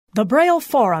The Braille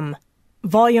Forum,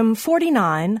 Volume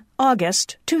 49,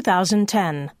 August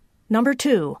 2010, Number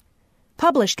 2,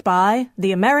 published by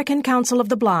the American Council of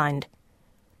the Blind.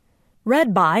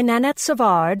 Read by Nanette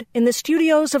Savard in the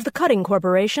studios of the Cutting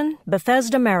Corporation,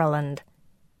 Bethesda, Maryland.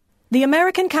 The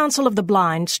American Council of the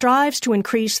Blind strives to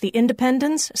increase the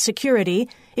independence, security,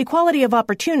 equality of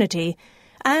opportunity,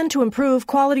 and to improve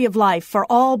quality of life for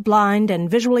all blind and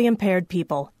visually impaired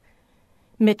people.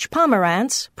 Mitch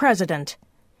Pomerantz, President.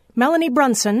 Melanie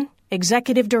Brunson,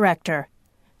 Executive Director.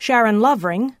 Sharon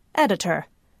Lovering, Editor.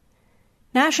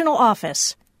 National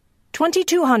Office,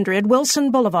 2200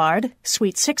 Wilson Boulevard,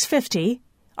 Suite 650,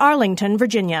 Arlington,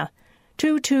 Virginia,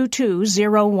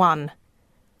 22201.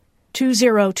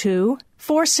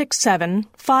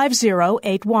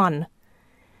 202-467-5081.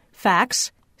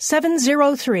 Fax,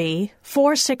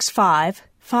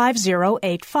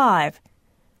 703-465-5085.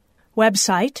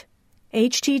 Website,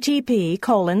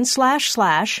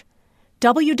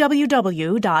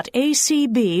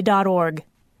 http://www.acb.org.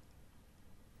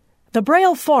 The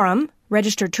Braille Forum,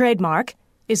 registered trademark,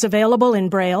 is available in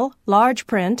Braille, large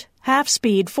print,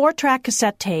 half-speed 4-track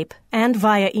cassette tape, and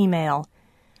via email.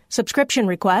 Subscription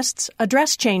requests,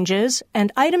 address changes,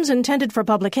 and items intended for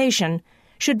publication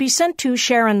should be sent to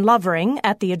Sharon Lovering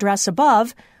at the address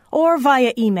above or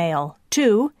via email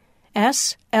to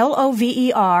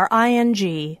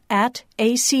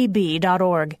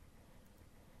slovering@acb.org.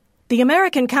 The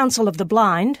American Council of the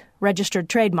Blind, registered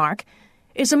trademark,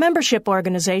 is a membership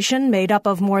organization made up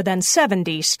of more than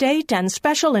 70 state and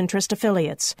special interest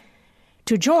affiliates.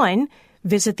 To join,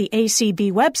 visit the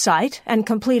ACB website and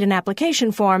complete an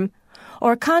application form,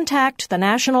 or contact the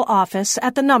national office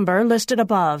at the number listed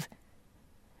above.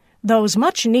 Those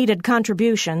much-needed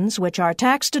contributions, which are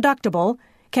tax-deductible,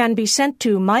 can be sent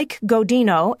to Mike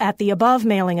Godino at the above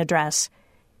mailing address.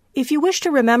 If you wish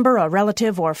to remember a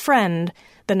relative or friend,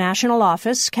 the national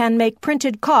office can make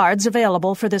printed cards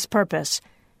available for this purpose.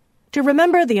 To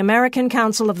remember the American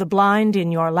Council of the Blind in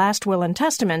your last will and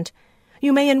testament,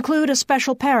 you may include a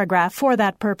special paragraph for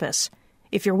that purpose.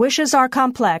 If your wishes are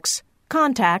complex,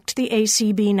 contact the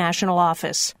ACB National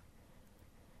Office.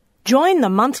 Join the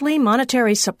Monthly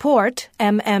Monetary Support,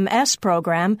 MMS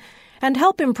program, and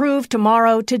help improve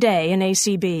tomorrow today in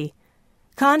ACB.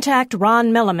 Contact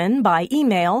Ron Milliman by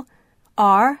email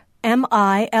rmilliman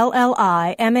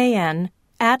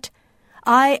at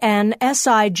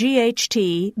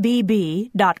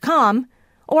insightbb.com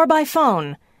or by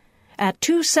phone at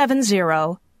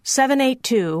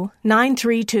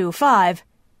 270-782-9325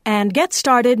 and get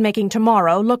started making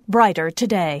tomorrow look brighter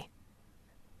today.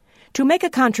 To make a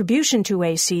contribution to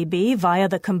ACB via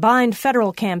the combined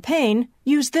federal campaign,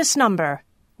 use this number,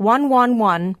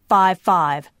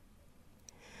 11155.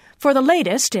 For the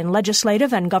latest in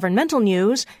legislative and governmental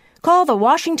news, call the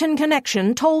Washington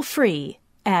Connection toll-free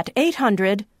at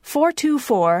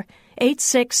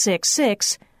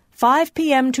 800-424-8666, 5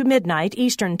 p.m. to midnight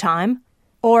Eastern Time,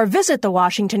 or visit the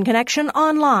Washington Connection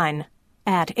online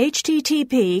at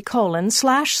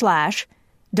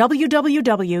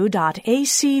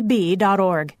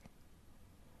http://www.acb.org.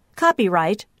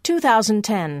 Copyright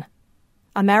 2010.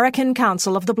 American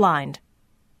Council of the Blind.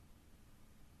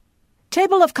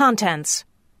 Table of Contents.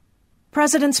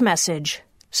 President's Message.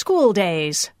 School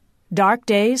Days. Dark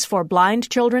Days for Blind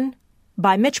Children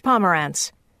by Mitch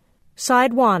Pomerantz.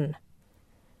 Side 1.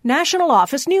 National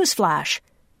Office Newsflash.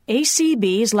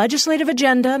 ACB's legislative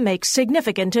agenda makes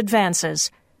significant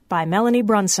advances by Melanie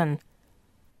Brunson.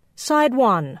 Side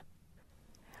 1.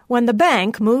 When the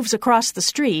bank moves across the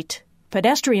street,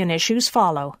 pedestrian issues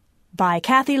follow by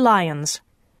Kathy Lyons.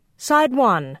 Side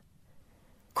 1.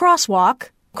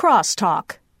 Crosswalk,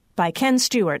 Crosstalk by Ken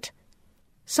Stewart.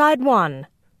 Side 1.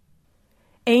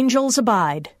 Angels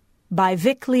Abide by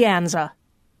Vic Lianza.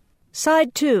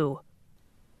 Side 2.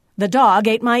 The Dog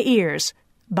Ate My Ears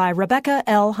by Rebecca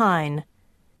L. Hine.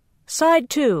 Side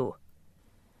 2.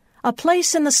 A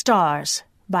Place in the Stars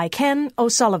by Ken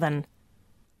O'Sullivan.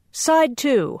 Side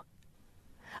 2.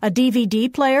 A DVD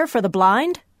Player for the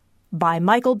Blind by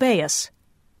Michael Bayes.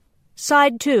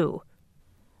 Side 2.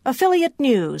 Affiliate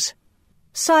News.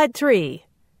 Side 3.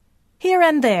 Here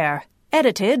and There,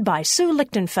 edited by Sue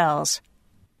Lichtenfels.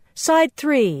 Side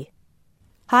 3.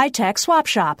 High-Tech Swap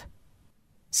Shop.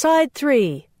 Side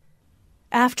 3.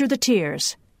 After the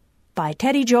Tears by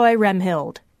Teddy Joy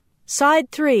Remhild. Side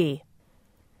 3.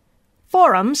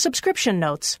 Forum Subscription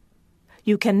Notes.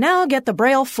 You can now get the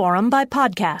Braille Forum by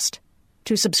podcast.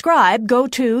 To subscribe, go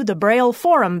to the Braille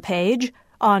Forum page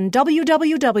on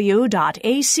www.acb.org.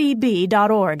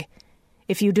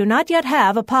 If you do not yet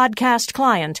have a podcast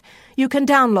client, you can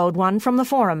download one from the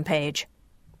forum page.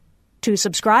 To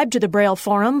subscribe to the Braille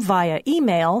Forum via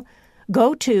email,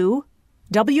 go to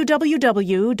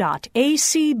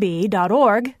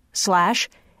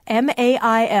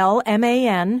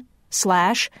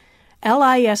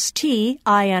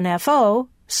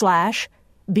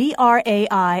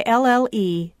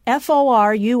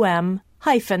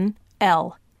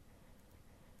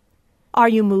Are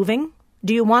you moving?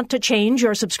 Do you want to change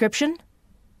your subscription?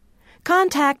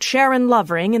 Contact Sharon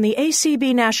Lovering in the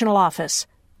ACB National Office,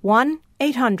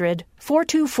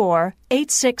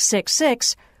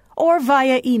 1-800-424-8666, or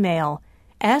via email,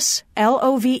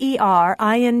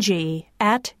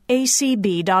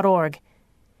 slovering@acb.org.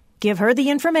 Give her the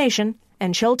information,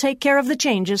 and she'll take care of the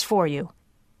changes for you.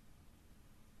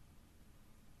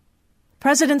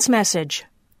 President's Message,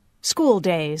 School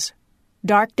Days,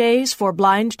 Dark Days for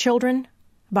Blind Children,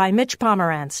 by Mitch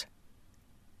Pomerantz.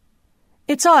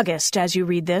 It's August as you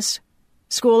read this.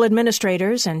 School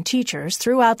administrators and teachers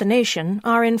throughout the nation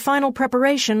are in final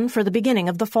preparation for the beginning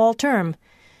of the fall term.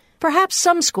 Perhaps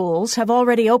some schools have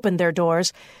already opened their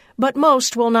doors, but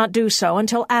most will not do so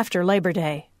until after Labor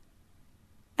Day.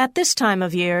 At this time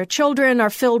of year, children are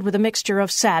filled with a mixture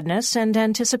of sadness and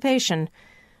anticipation.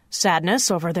 Sadness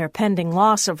over their pending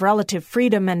loss of relative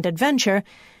freedom and adventure,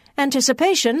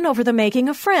 anticipation over the making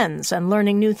of friends and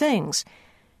learning new things.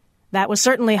 That was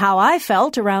certainly how I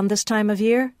felt around this time of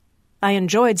year. I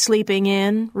enjoyed sleeping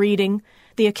in, reading,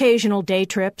 the occasional day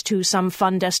trip to some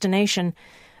fun destination,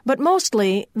 but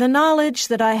mostly the knowledge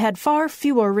that I had far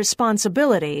fewer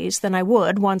responsibilities than I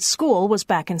would once school was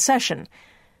back in session.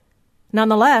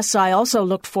 Nonetheless, I also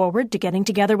looked forward to getting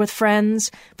together with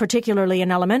friends, particularly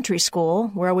in elementary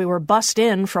school, where we were bussed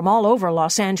in from all over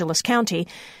Los Angeles County,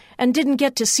 and didn't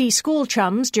get to see school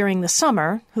chums during the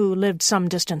summer who lived some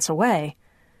distance away.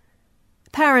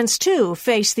 Parents, too,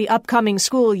 face the upcoming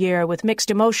school year with mixed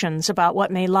emotions about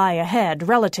what may lie ahead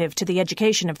relative to the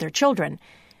education of their children.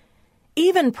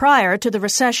 Even prior to the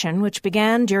recession, which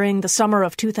began during the summer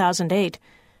of 2008,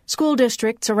 school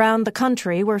districts around the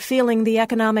country were feeling the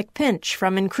economic pinch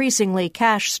from increasingly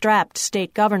cash-strapped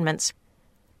state governments.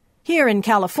 Here in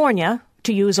California,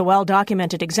 to use a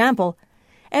well-documented example,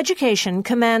 education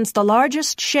commands the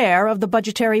largest share of the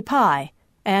budgetary pie,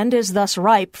 and is thus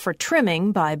ripe for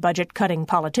trimming by budget-cutting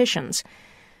politicians.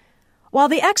 While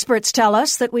the experts tell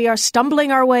us that we are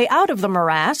stumbling our way out of the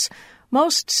morass,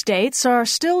 most states are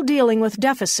still dealing with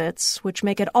deficits, which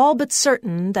make it all but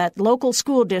certain that local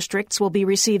school districts will be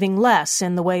receiving less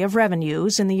in the way of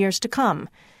revenues in the years to come.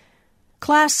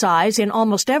 Class size in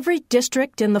almost every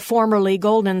district in the formerly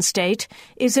Golden State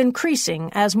is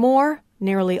increasing as more,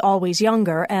 nearly always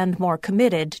younger and more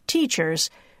committed,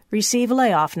 teachers receive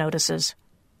layoff notices.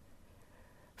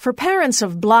 For parents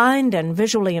of blind and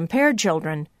visually impaired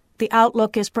children, the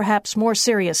outlook is perhaps more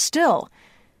serious still.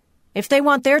 If they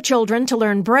want their children to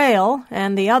learn Braille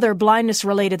and the other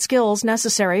blindness-related skills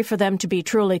necessary for them to be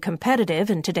truly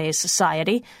competitive in today's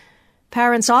society,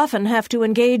 parents often have to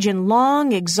engage in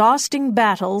long, exhausting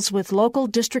battles with local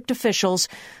district officials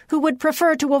who would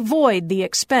prefer to avoid the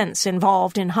expense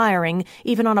involved in hiring,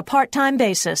 even on a part-time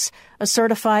basis, a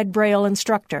certified Braille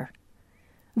instructor.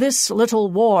 This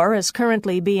little war is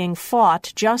currently being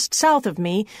fought just south of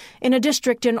me in a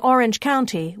district in Orange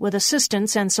County with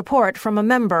assistance and support from a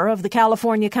member of the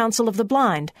California Council of the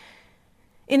Blind.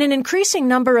 In an increasing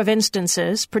number of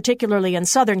instances, particularly in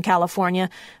Southern California,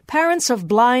 parents of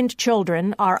blind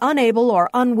children are unable or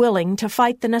unwilling to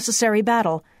fight the necessary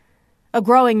battle. A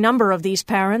growing number of these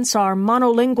parents are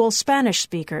monolingual Spanish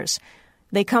speakers.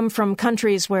 They come from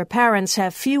countries where parents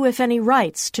have few, if any,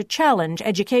 rights to challenge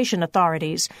education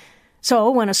authorities.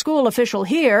 So when a school official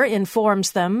here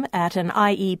informs them at an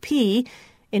IEP,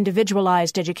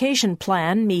 Individualized Education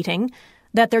Plan, meeting,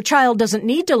 that their child doesn't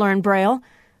need to learn Braille,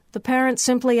 the parent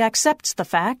simply accepts the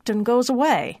fact and goes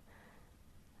away.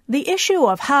 The issue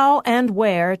of how and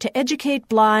where to educate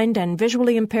blind and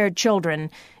visually impaired children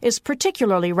is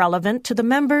particularly relevant to the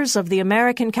members of the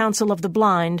American Council of the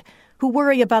Blind who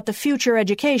worry about the future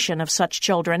education of such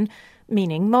children,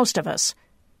 meaning most of us.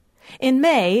 In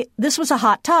May, this was a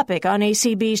hot topic on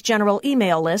ACB's general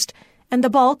email list, and the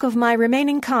bulk of my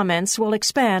remaining comments will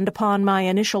expand upon my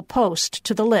initial post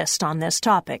to the list on this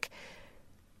topic.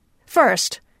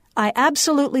 First, I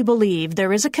absolutely believe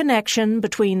there is a connection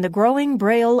between the growing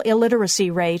Braille illiteracy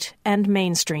rate and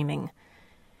mainstreaming.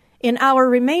 In our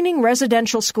remaining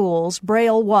residential schools,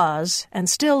 Braille was, and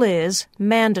still is,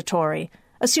 mandatory,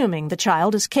 assuming the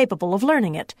child is capable of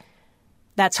learning it.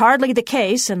 That's hardly the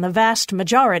case in the vast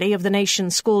majority of the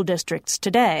nation's school districts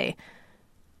today.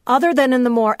 Other than in the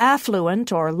more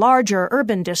affluent or larger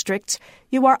urban districts,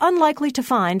 you are unlikely to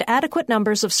find adequate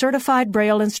numbers of certified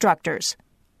Braille instructors.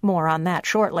 More on that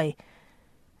shortly.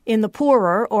 In the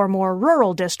poorer or more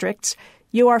rural districts,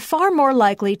 you are far more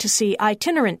likely to see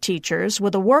itinerant teachers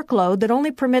with a workload that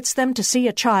only permits them to see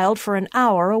a child for an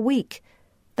hour a week.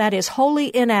 That is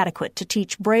wholly inadequate to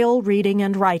teach Braille reading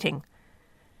and writing.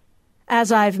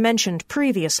 As I've mentioned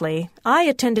previously, I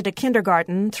attended a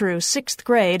kindergarten through 6th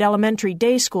grade elementary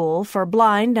day school for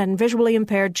blind and visually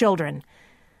impaired children.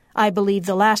 I believe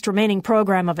the last remaining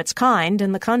program of its kind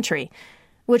in the country,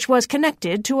 which was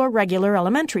connected to a regular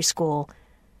elementary school.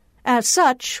 As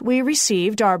such, we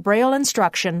received our Braille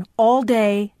instruction all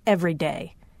day, every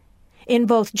day. In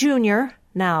both junior,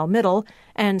 now middle,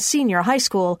 and senior high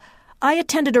school, I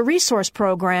attended a resource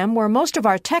program where most of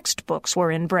our textbooks were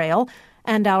in Braille,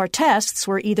 and our tests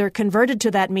were either converted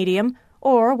to that medium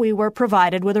or we were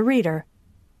provided with a reader.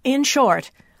 In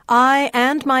short, I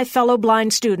and my fellow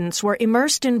blind students were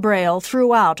immersed in Braille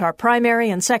throughout our primary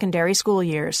and secondary school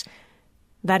years.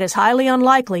 That is highly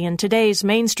unlikely in today's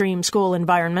mainstream school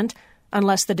environment,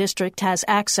 unless the district has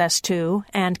access to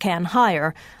and can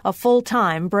hire a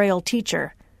full-time Braille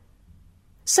teacher.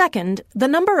 Second, the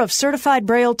number of certified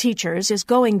Braille teachers is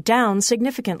going down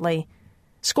significantly.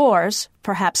 Scores,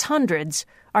 perhaps hundreds,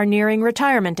 are nearing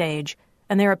retirement age,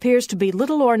 and there appears to be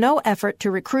little or no effort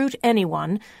to recruit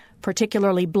anyone,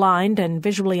 particularly blind and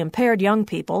visually impaired young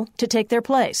people, to take their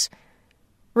place.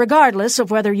 Regardless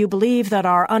of whether you believe that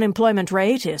our unemployment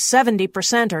rate is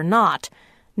 70% or not,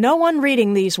 no one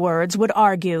reading these words would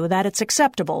argue that it's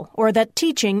acceptable or that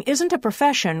teaching isn't a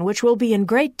profession which will be in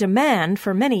great demand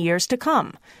for many years to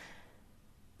come.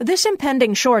 This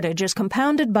impending shortage is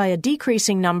compounded by a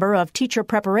decreasing number of teacher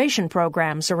preparation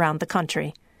programs around the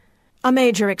country. A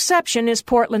major exception is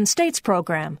Portland State's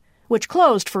program, which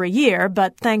closed for a year,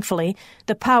 but thankfully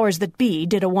the powers that be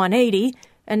did a 180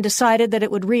 and decided that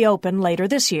it would reopen later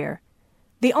this year.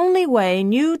 The only way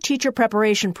new teacher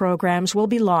preparation programs will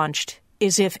be launched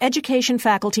is if education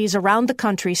faculties around the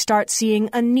country start seeing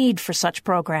a need for such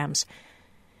programs.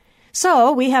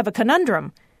 So we have a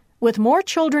conundrum. With more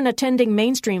children attending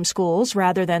mainstream schools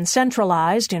rather than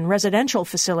centralized in residential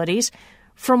facilities,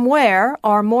 from where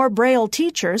are more Braille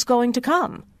teachers going to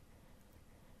come?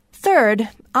 Third,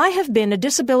 I have been a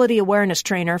disability awareness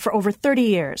trainer for over 30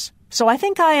 years, so I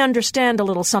think I understand a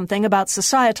little something about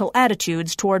societal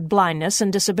attitudes toward blindness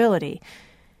and disability.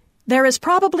 There is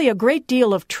probably a great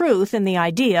deal of truth in the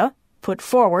idea, put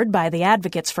forward by the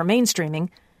advocates for mainstreaming,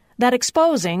 that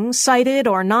exposing sighted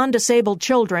or non-disabled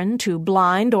children to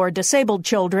blind or disabled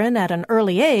children at an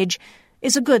early age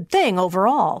is a good thing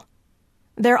overall.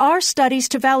 There are studies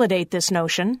to validate this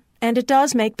notion, and it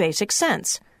does make basic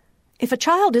sense. If a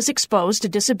child is exposed to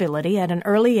disability at an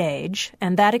early age,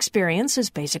 and that experience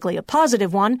is basically a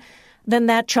positive one, then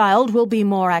that child will be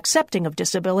more accepting of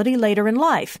disability later in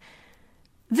life.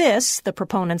 This, the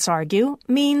proponents argue,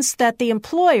 means that the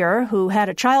employer who had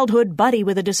a childhood buddy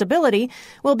with a disability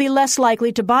will be less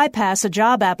likely to bypass a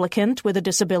job applicant with a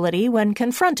disability when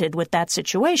confronted with that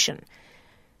situation.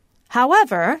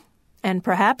 However, and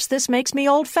perhaps this makes me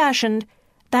old-fashioned,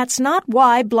 that's not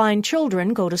why blind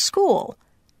children go to school.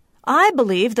 I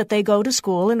believe that they go to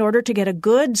school in order to get a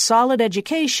good, solid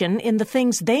education in the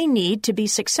things they need to be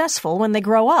successful when they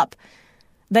grow up.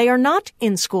 They are not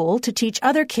in school to teach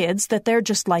other kids that they're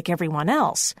just like everyone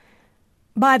else.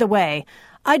 By the way,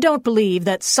 I don't believe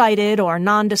that sighted or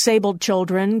non-disabled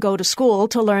children go to school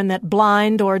to learn that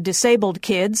blind or disabled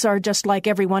kids are just like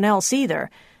everyone else either.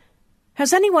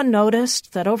 Has anyone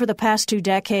noticed that over the past 2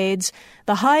 decades,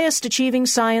 the highest achieving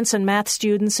science and math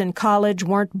students in college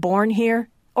weren't born here?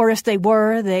 Or if they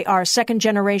were, they are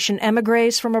second-generation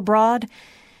émigrés from abroad?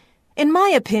 In my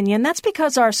opinion, that's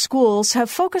because our schools have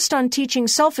focused on teaching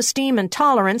self-esteem and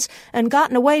tolerance and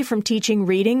gotten away from teaching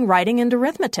reading, writing, and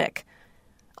arithmetic.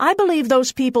 I believe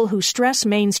those people who stress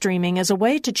mainstreaming as a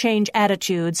way to change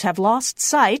attitudes have lost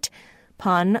sight,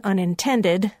 pun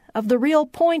unintended, of the real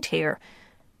point here.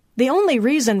 The only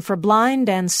reason for blind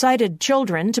and sighted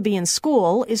children to be in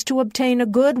school is to obtain a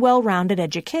good, well-rounded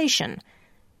education.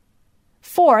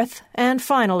 Fourth, and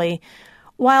finally,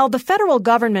 while the federal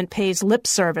government pays lip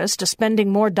service to spending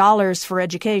more dollars for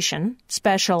education,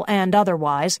 special and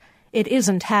otherwise, it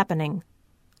isn't happening.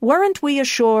 Weren't we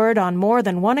assured on more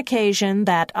than one occasion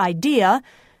that IDEA,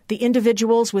 the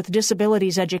Individuals with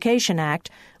Disabilities Education Act,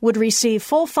 would receive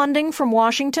full funding from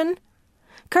Washington?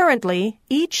 Currently,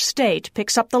 each state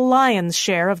picks up the lion's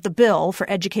share of the bill for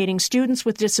educating students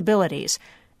with disabilities,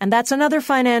 and that's another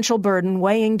financial burden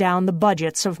weighing down the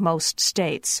budgets of most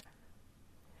states.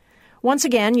 Once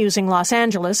again, using Los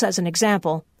Angeles as an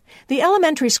example, the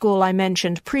elementary school I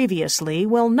mentioned previously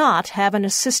will not have an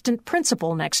assistant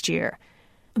principal next year.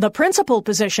 The principal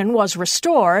position was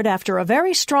restored after a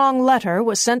very strong letter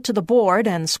was sent to the board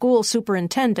and school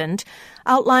superintendent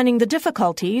outlining the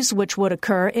difficulties which would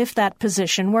occur if that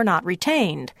position were not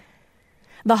retained.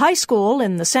 The high school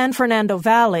in the San Fernando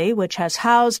Valley, which has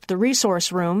housed the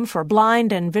resource room for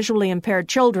blind and visually impaired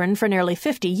children for nearly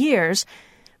 50 years,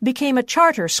 became a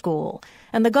charter school,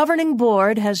 and the governing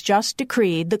board has just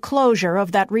decreed the closure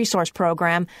of that resource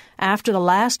program after the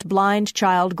last blind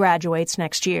child graduates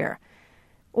next year.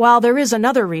 While there is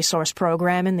another resource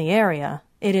program in the area,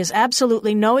 it is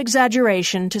absolutely no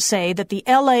exaggeration to say that the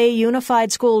L.A.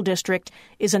 Unified School District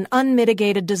is an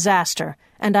unmitigated disaster,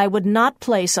 and I would not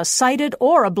place a sighted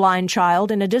or a blind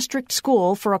child in a district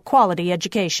school for a quality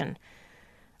education.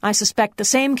 I suspect the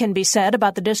same can be said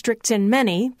about the districts in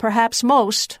many, perhaps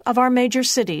most, of our major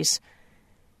cities.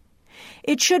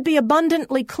 It should be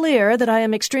abundantly clear that I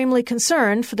am extremely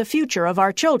concerned for the future of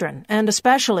our children, and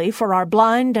especially for our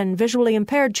blind and visually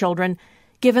impaired children,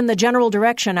 given the general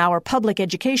direction our public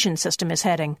education system is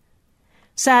heading.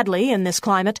 Sadly, in this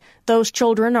climate, those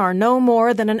children are no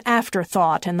more than an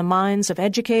afterthought in the minds of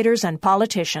educators and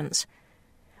politicians.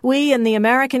 We in the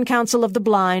American Council of the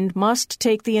Blind must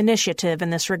take the initiative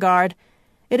in this regard.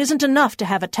 It isn't enough to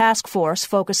have a task force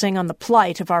focusing on the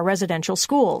plight of our residential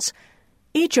schools.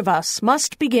 Each of us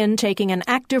must begin taking an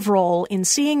active role in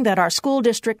seeing that our school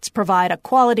districts provide a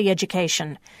quality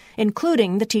education,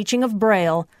 including the teaching of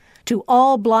Braille, to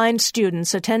all blind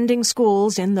students attending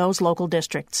schools in those local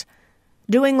districts.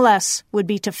 Doing less would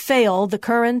be to fail the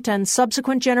current and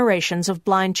subsequent generations of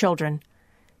blind children.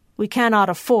 We cannot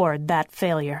afford that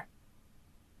failure.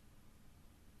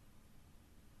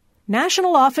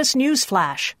 National Office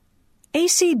Newsflash: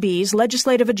 ACB's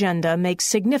legislative agenda makes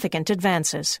significant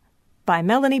advances. By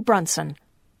Melanie Brunson.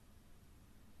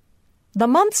 The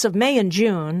months of May and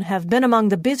June have been among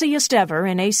the busiest ever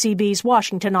in ACB's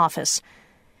Washington office.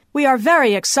 We are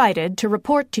very excited to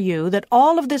report to you that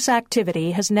all of this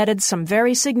activity has netted some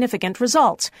very significant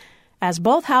results, as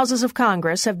both houses of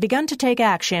Congress have begun to take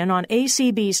action on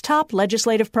ACB's top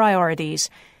legislative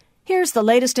priorities. Here's the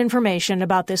latest information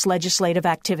about this legislative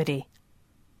activity.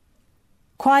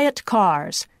 Quiet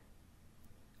cars.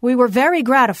 We were very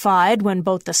gratified when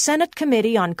both the Senate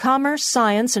Committee on Commerce,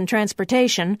 Science, and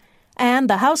Transportation and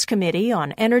the House Committee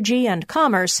on Energy and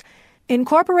Commerce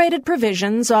incorporated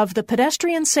provisions of the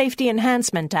Pedestrian Safety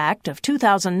Enhancement Act of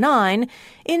 2009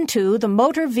 into the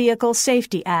Motor Vehicle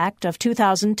Safety Act of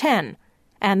 2010,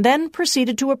 and then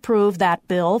proceeded to approve that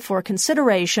bill for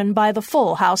consideration by the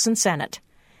full House and Senate.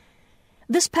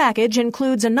 This package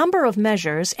includes a number of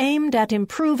measures aimed at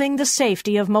improving the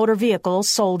safety of motor vehicles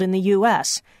sold in the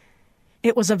U.S.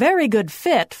 It was a very good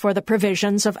fit for the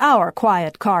provisions of our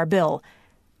quiet car bill.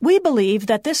 We believe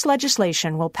that this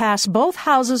legislation will pass both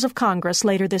houses of Congress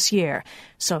later this year,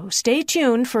 so stay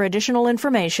tuned for additional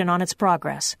information on its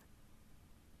progress.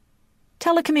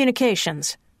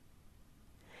 Telecommunications.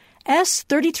 S.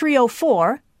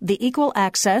 3304, the Equal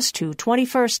Access to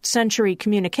 21st Century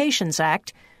Communications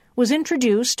Act, was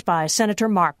introduced by Senator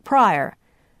Mark Pryor.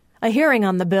 A hearing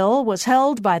on the bill was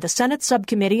held by the Senate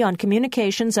Subcommittee on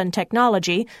Communications and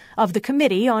Technology of the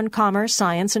Committee on Commerce,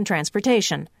 Science, and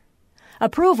Transportation.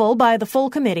 Approval by the full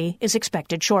committee is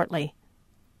expected shortly.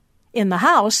 In the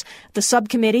House, the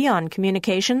Subcommittee on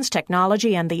Communications,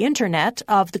 Technology, and the Internet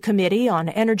of the Committee on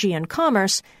Energy and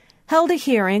Commerce held a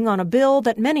hearing on a bill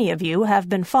that many of you have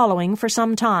been following for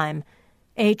some time,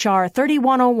 H.R.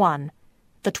 3101,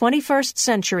 the 21st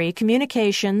Century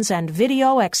Communications and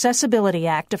Video Accessibility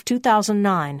Act of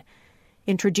 2009,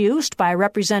 introduced by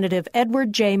Representative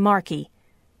Edward J. Markey.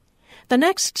 The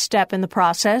next step in the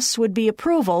process would be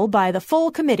approval by the full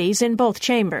committees in both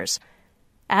chambers.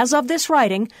 As of this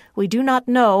writing, we do not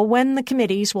know when the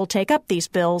committees will take up these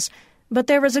bills, but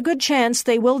there is a good chance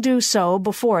they will do so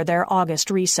before their August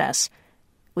recess.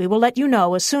 We will let you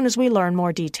know as soon as we learn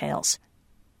more details.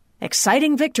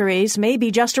 Exciting victories may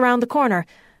be just around the corner,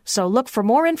 so look for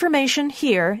more information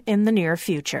here in the near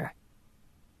future.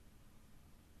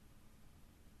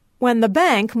 When the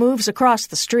bank moves across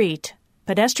the street,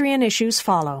 pedestrian issues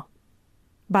follow.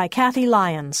 By Kathy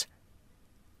Lyons.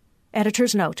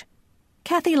 Editor's note: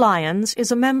 Kathy Lyons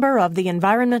is a member of the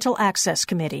Environmental Access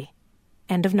Committee.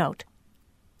 End of note.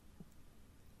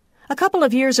 A couple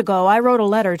of years ago, I wrote a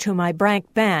letter to my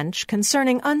bank branch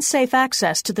concerning unsafe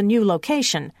access to the new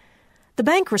location. The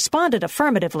bank responded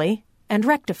affirmatively and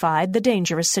rectified the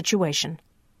dangerous situation.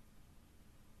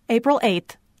 April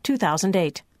 8,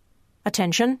 2008.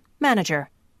 Attention, Manager.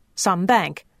 Some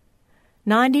Bank.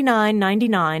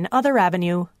 9999 Other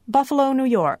Avenue, Buffalo, New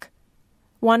York.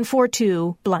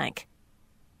 142 blank.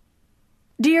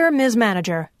 Dear Ms.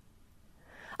 Manager,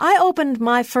 I opened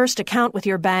my first account with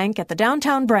your bank at the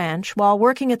downtown branch while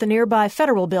working at the nearby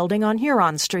Federal Building on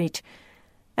Huron Street.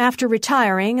 After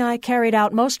retiring, I carried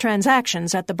out most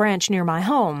transactions at the branch near my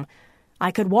home. I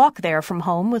could walk there from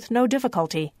home with no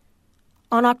difficulty.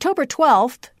 On October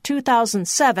 12th,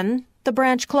 2007, the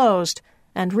branch closed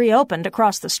and reopened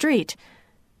across the street.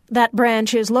 That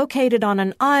branch is located on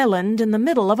an island in the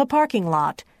middle of a parking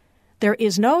lot. There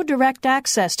is no direct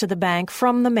access to the bank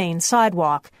from the main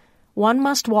sidewalk. One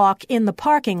must walk in the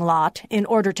parking lot in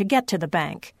order to get to the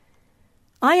bank.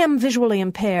 I am visually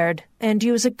impaired and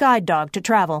use a guide dog to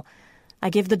travel. I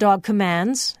give the dog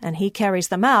commands, and he carries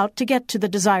them out to get to the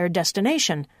desired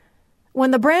destination.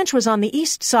 When the branch was on the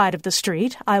east side of the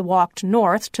street, I walked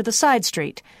north to the side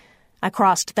street. I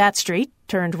crossed that street,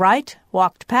 turned right,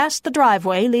 walked past the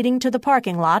driveway leading to the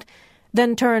parking lot,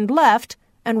 then turned left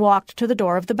and walked to the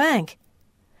door of the bank.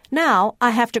 Now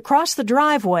I have to cross the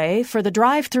driveway for the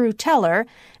drive-through teller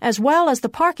as well as the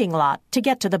parking lot to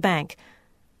get to the bank.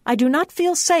 I do not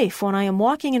feel safe when I am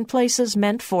walking in places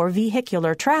meant for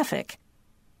vehicular traffic.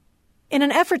 In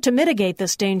an effort to mitigate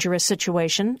this dangerous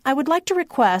situation, I would like to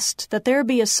request that there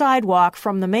be a sidewalk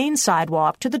from the main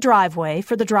sidewalk to the driveway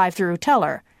for the drive-through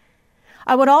teller.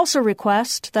 I would also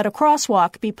request that a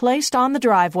crosswalk be placed on the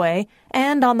driveway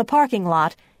and on the parking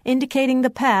lot, indicating the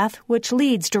path which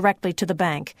leads directly to the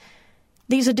bank.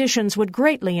 These additions would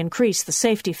greatly increase the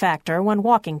safety factor when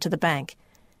walking to the bank.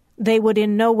 They would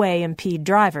in no way impede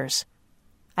drivers.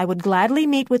 I would gladly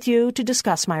meet with you to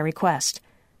discuss my request.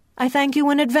 I thank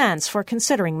you in advance for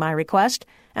considering my request,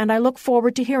 and I look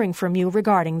forward to hearing from you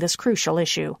regarding this crucial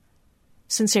issue.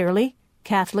 Sincerely,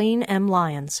 Kathleen M.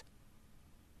 Lyons.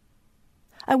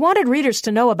 I wanted readers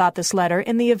to know about this letter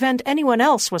in the event anyone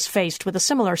else was faced with a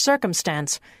similar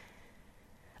circumstance.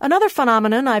 Another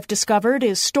phenomenon I've discovered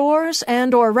is stores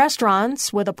and/or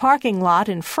restaurants with a parking lot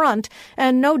in front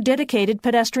and no dedicated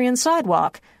pedestrian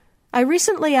sidewalk. I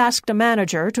recently asked a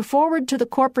manager to forward to the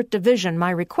corporate division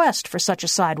my request for such a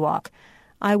sidewalk.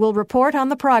 I will report on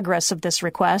the progress of this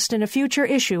request in a future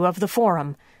issue of the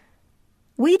Forum.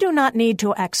 We do not need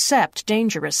to accept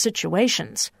dangerous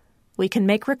situations. We can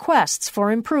make requests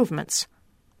for improvements.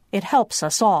 It helps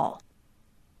us all.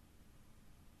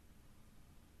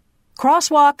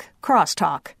 Crosswalk,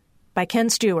 Crosstalk by Ken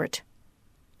Stewart.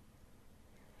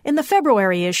 In the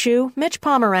February issue, Mitch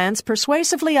Pomerantz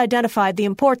persuasively identified the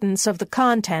importance of the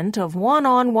content of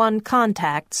one-on-one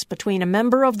contacts between a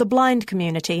member of the blind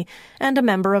community and a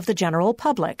member of the general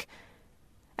public.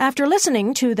 After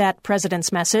listening to that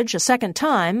president's message a second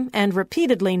time and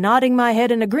repeatedly nodding my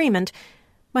head in agreement,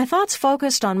 my thoughts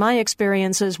focused on my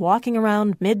experiences walking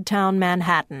around Midtown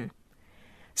Manhattan.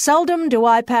 Seldom do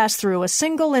I pass through a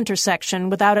single intersection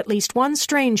without at least one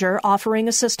stranger offering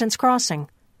assistance crossing.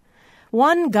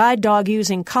 One guide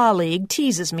dog-using colleague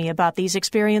teases me about these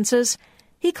experiences.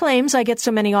 He claims I get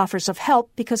so many offers of help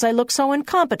because I look so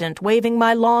incompetent waving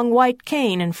my long white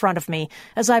cane in front of me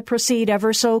as I proceed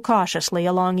ever so cautiously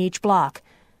along each block.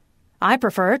 I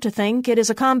prefer to think it is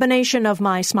a combination of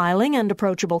my smiling and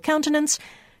approachable countenance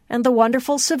and the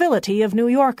wonderful civility of New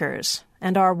Yorkers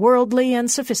and our worldly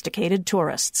and sophisticated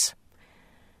tourists.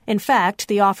 In fact,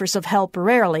 the offers of help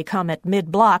rarely come at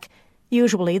mid-block.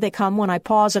 Usually they come when I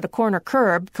pause at a corner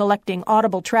curb collecting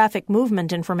audible traffic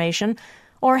movement information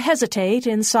or hesitate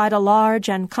inside a large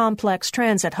and complex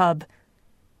transit hub.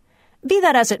 Be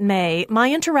that as it may,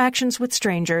 my interactions with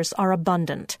strangers are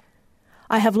abundant.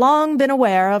 I have long been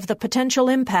aware of the potential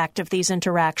impact of these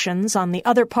interactions on the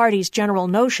other party's general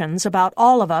notions about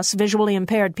all of us visually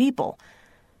impaired people.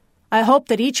 I hope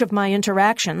that each of my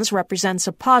interactions represents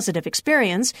a positive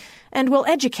experience and will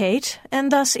educate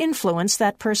and thus influence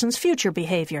that person's future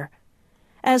behavior.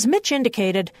 As Mitch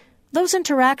indicated, those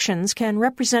interactions can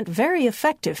represent very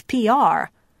effective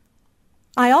PR.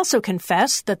 I also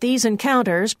confess that these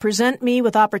encounters present me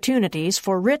with opportunities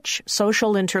for rich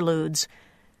social interludes.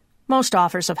 Most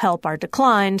offers of help are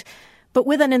declined, but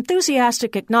with an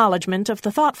enthusiastic acknowledgement of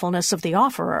the thoughtfulness of the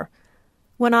offerer.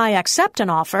 When I accept an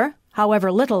offer,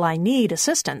 however little I need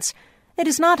assistance, it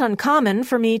is not uncommon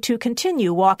for me to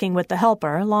continue walking with the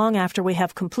helper long after we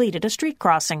have completed a street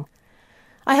crossing.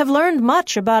 I have learned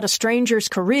much about a stranger's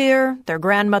career, their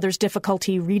grandmother's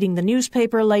difficulty reading the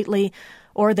newspaper lately,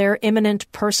 or their imminent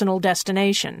personal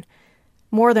destination.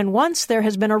 More than once there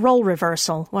has been a role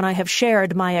reversal when I have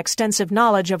shared my extensive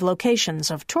knowledge of locations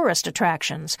of tourist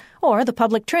attractions or the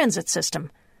public transit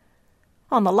system.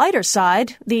 On the lighter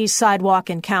side, these sidewalk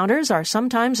encounters are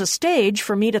sometimes a stage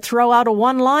for me to throw out a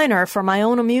one-liner for my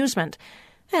own amusement,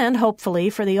 and hopefully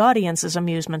for the audience's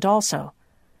amusement also.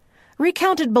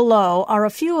 Recounted below are a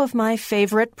few of my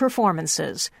favorite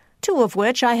performances, 2 of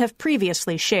which I have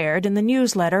previously shared in the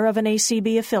newsletter of an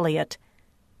ACB affiliate.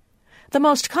 The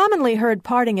most commonly heard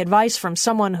parting advice from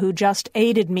someone who just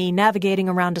aided me navigating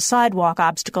around a sidewalk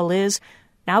obstacle is,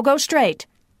 "Now go straight."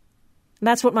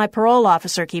 "That's what my parole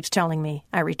officer keeps telling me,"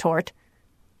 I retort.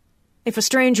 If a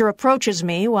stranger approaches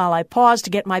me while I pause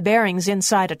to get my bearings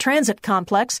inside a transit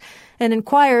complex and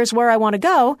inquires where I want to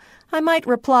go, I might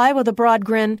reply with a broad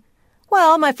grin,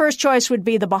 "Well, my first choice would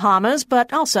be the Bahamas,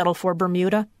 but I'll settle for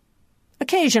Bermuda."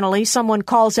 Occasionally, someone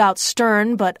calls out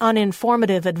stern but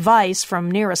uninformative advice from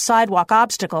near a sidewalk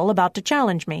obstacle about to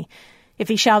challenge me. If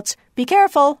he shouts, be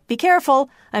careful,"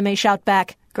 I may shout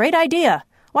back, "Great idea.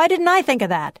 Why didn't I think of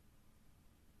that?"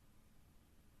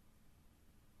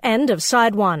 End of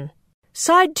Side 1.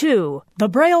 Side 2, The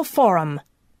Braille Forum,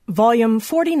 Volume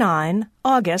 49,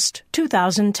 August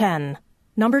 2010,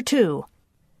 Number 2.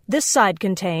 This side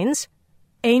contains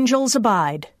Angels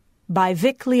Abide, by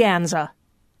Vic Lianza.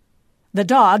 The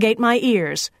Dog Ate My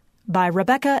Ears, by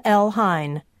Rebecca L.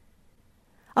 Hine.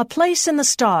 A Place in the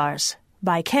Stars,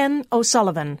 by Ken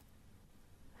O'Sullivan.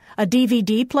 A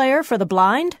DVD Player for the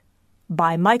Blind,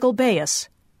 by Michael Bayes.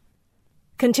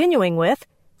 Continuing with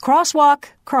Crosswalk,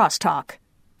 Crosstalk,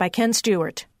 by Ken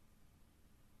Stewart.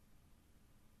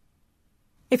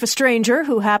 If a stranger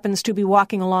who happens to be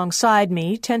walking alongside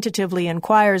me tentatively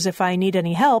inquires if I need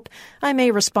any help, I may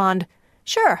respond,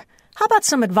 "Sure, how about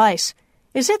some advice?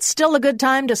 Is it still a good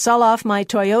time to sell off my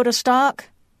Toyota stock?"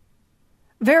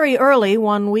 Very early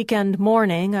one weekend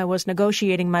morning, I was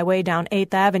negotiating my way down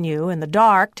 8th Avenue in the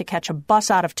dark to catch a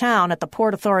bus out of town at the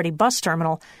Port Authority bus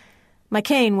terminal. My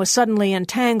cane was suddenly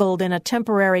entangled in a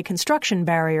temporary construction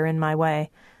barrier in my way.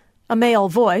 A male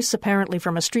voice, apparently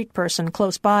from a street person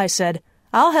close by, said,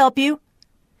 "I'll help you."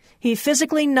 He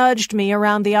physically nudged me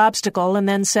around the obstacle and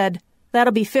then said,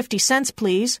 "That'll be 50 cents,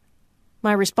 please."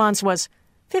 My response was,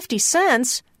 50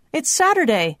 cents? It's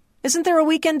Saturday. Isn't there a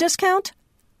weekend discount?"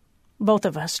 Both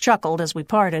of us chuckled as we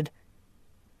parted.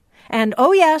 And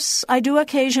oh yes, I do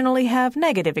occasionally have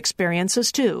negative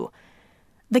experiences too.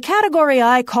 The category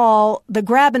I call the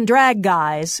grab-and-drag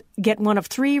guys get one of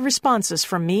 3 responses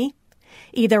from me.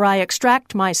 Either I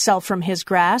extract myself from his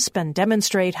grasp and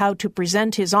demonstrate how to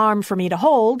present his arm for me to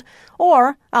hold,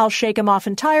 or I'll shake him off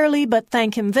entirely but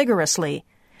thank him vigorously.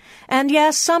 And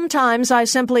yes, sometimes I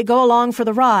simply go along for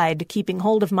the ride, keeping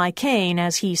hold of my cane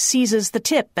as he seizes the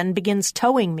tip and begins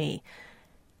towing me.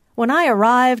 When I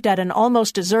arrived at an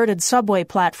almost deserted subway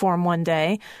platform one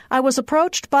day, I was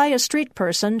approached by a street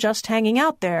person just hanging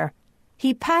out there.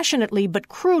 He passionately but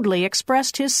crudely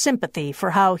expressed his sympathy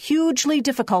for how hugely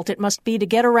difficult it must be to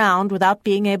get around without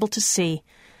being able to see.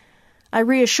 I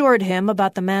reassured him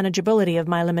about the manageability of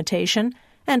my limitation,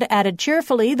 and added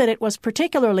cheerfully that it was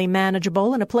particularly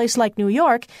manageable in a place like New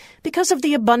York because of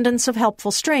the abundance of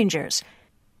helpful strangers.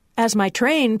 As my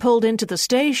train pulled into the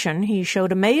station, he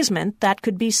showed amazement that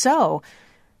could be so.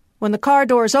 When the car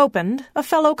doors opened, a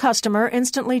fellow customer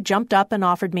instantly jumped up and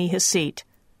offered me his seat.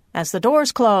 As the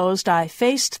doors closed, I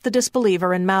faced the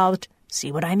disbeliever and mouthed,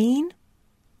 "See what I mean?"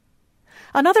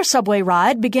 Another subway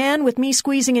ride began with me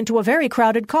squeezing into a very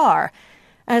crowded car.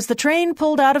 As the train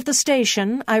pulled out of the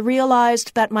station, I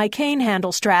realized that my cane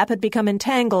handle strap had become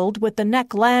entangled with the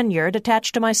neck lanyard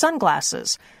attached to my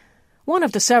sunglasses. One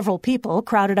of the several people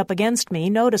crowded up against me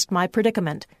noticed my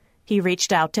predicament. He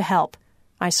reached out to help.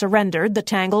 I surrendered the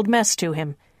tangled mess to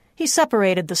him. He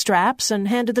separated the straps and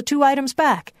handed the 2 items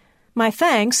back. My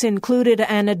thanks included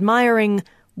an admiring,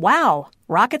 "Wow,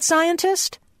 rocket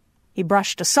scientist?" He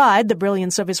brushed aside the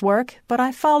brilliance of his work, but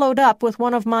I followed up with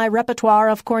one of my repertoire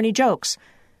of corny jokes.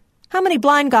 "How many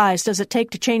blind guys does it take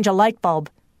to change a light bulb?"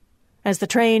 As the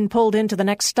train pulled into the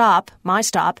next stop, my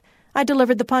stop, I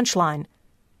delivered the punchline.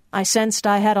 I sensed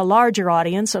I had a larger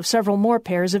audience of several more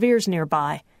pairs of ears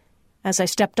nearby. As I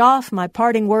stepped off, my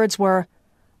parting words were,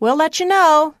 "We'll let you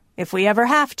know, if we ever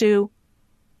have to."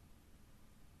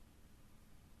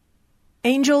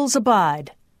 Angels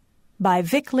Abide, by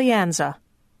Vic Lianza.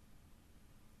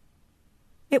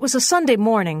 It was a Sunday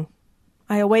morning.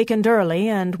 I awakened early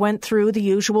and went through the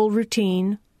usual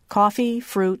routine: coffee,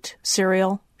 fruit,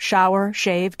 cereal, shower,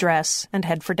 shave, dress, and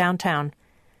head for downtown.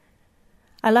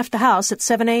 I left the house at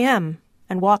 7 a.m.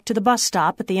 and walked to the bus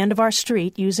stop at the end of our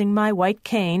street using my white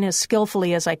cane as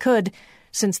skillfully as I could,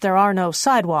 since there are no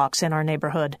sidewalks in our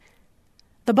neighborhood.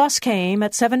 The bus came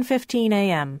at 7:15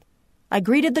 a.m. I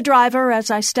greeted the driver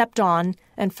as I stepped on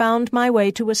and found my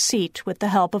way to a seat with the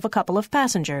help of a couple of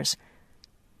passengers.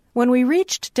 When we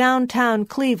reached downtown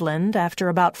Cleveland after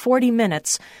about 40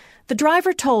 minutes, the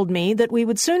driver told me that we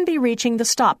would soon be reaching the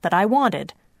stop that I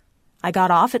wanted. I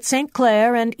got off at St.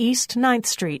 Clair and East 9th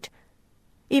Street.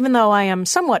 Even though I am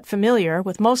somewhat familiar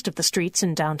with most of the streets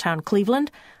in downtown Cleveland,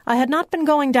 I had not been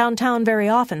going downtown very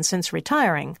often since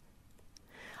retiring.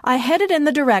 I headed in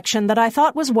the direction that I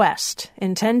thought was west,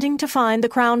 intending to find the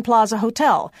Crowne Plaza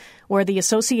Hotel, where the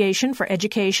Association for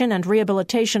Education and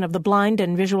Rehabilitation of the Blind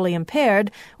and Visually Impaired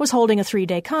was holding a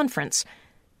 3-day conference.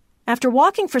 After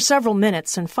walking for several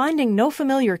minutes and finding no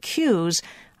familiar cues,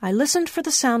 I listened for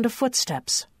the sound of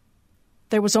footsteps.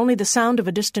 There was only the sound of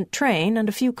a distant train and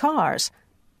a few cars.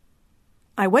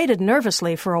 I waited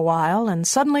nervously for a while and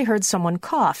suddenly heard someone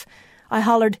cough. I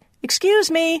hollered, "Excuse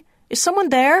me, is someone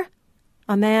there?"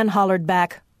 A man hollered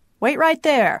back, "Wait right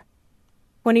there."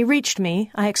 When he reached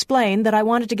me, I explained that I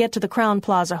wanted to get to the Crowne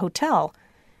Plaza Hotel.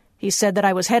 He said that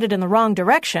I was headed in the wrong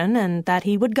direction and that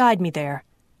he would guide me there.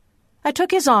 I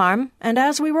took his arm, and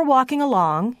as we were walking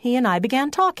along, he and I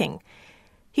began talking.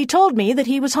 He told me that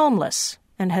he was homeless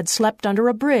and had slept under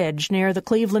a bridge near the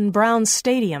Cleveland Browns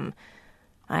Stadium.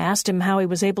 I asked him how he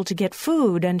was able to get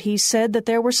food, and he said that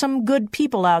there were some good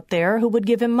people out there who would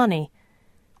give him money.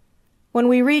 When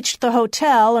we reached the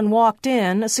hotel and walked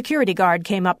in, a security guard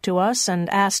came up to us and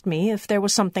asked me if there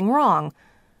was something wrong.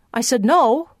 I said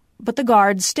no, but the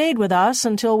guard stayed with us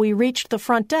until we reached the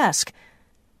front desk.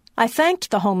 I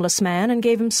thanked the homeless man and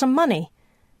gave him some money.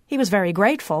 He was very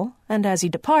grateful, and as he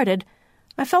departed,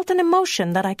 I felt an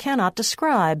emotion that I cannot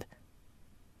describe.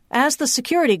 As the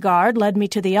security guard led me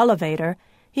to the elevator,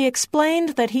 he explained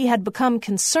that he had become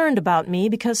concerned about me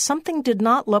because something did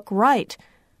not look right.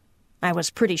 I was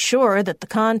pretty sure that the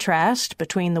contrast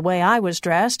between the way I was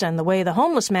dressed and the way the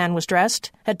homeless man was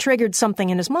dressed had triggered something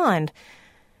in his mind.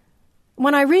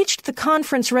 When I reached the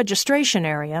conference registration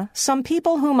area, some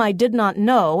people whom I did not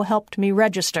know helped me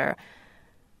register.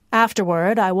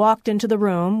 Afterward, I walked into the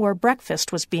room where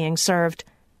breakfast was being served.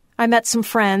 I met some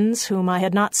friends whom I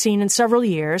had not seen in several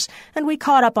years, and we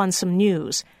caught up on some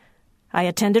news. I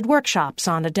attended workshops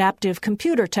on adaptive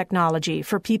computer technology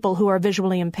for people who are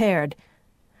visually impaired.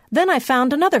 Then I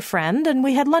found another friend, and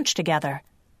we had lunch together.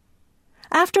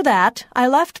 After that, I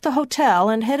left the hotel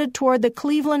and headed toward the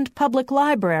Cleveland Public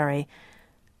Library.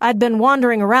 I'd been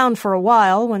wandering around for a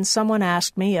while when someone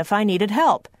asked me if I needed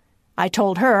help. I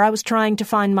told her I was trying to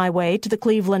find my way to the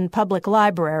Cleveland Public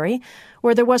Library,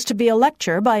 where there was to be a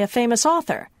lecture by a famous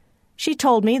author. She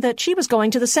told me that she was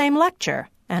going to the same lecture,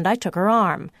 and I took her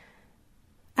arm.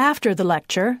 After the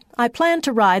lecture, I planned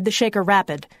to ride the Shaker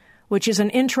Rapid, which is an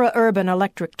intra-urban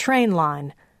electric train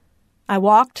line. I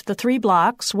walked the 3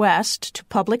 blocks west to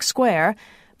Public Square,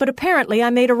 but apparently I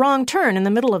made a wrong turn in the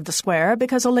middle of the square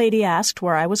because a lady asked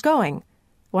where I was going.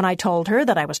 When I told her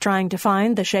that I was trying to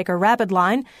find the Shaker Rapid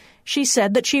line, she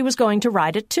said that she was going to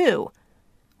ride it too.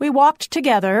 We walked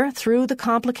together through the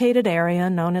complicated area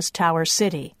known as Tower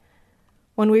City.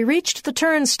 When we reached the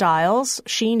turnstiles,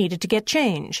 she needed to get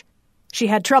change. She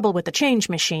had trouble with the change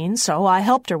machine, so I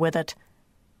helped her with it.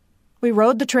 We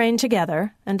rode the train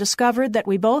together and discovered that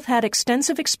we both had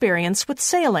extensive experience with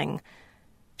sailing.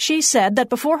 She said that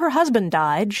before her husband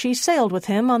died, she sailed with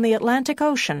him on the Atlantic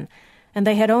Ocean, and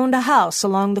they had owned a house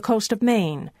along the coast of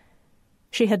Maine.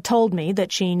 She had told me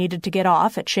that she needed to get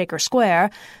off at Shaker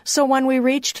Square, so when we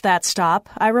reached that stop,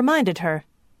 I reminded her.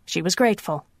 She was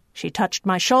grateful. She touched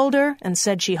my shoulder and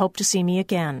said she hoped to see me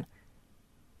again.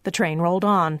 The train rolled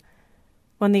on.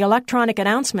 When the electronic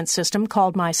announcement system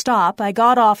called my stop, I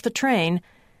got off the train.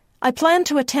 I planned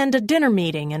to attend a dinner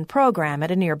meeting and program at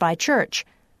a nearby church.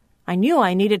 I knew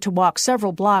I needed to walk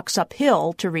several blocks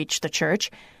uphill to reach the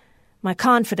church. My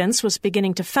confidence was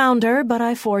beginning to founder, but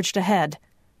I forged ahead.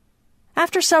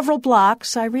 After several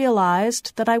blocks, I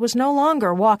realized that I was no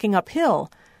longer walking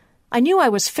uphill. I knew I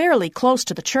was fairly close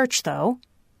to the church, though.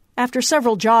 After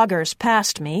several joggers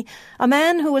passed me, a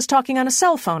man who was talking on a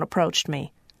cell phone approached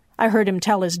me. I heard him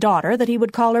tell his daughter that he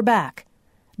would call her back.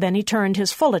 Then he turned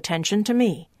his full attention to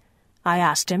me. I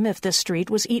asked him if this street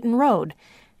was Eaton Road.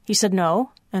 He said no,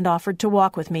 and offered to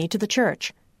walk with me to the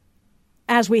church.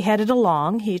 As we headed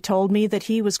along, he told me that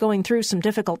he was going through some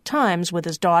difficult times with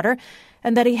his daughter,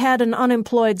 and that he had an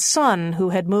unemployed son who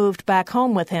had moved back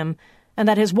home with him, and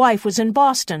that his wife was in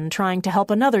Boston trying to help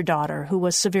another daughter who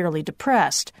was severely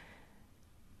depressed.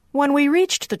 When we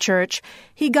reached the church,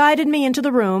 he guided me into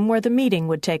the room where the meeting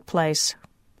would take place.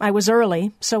 I was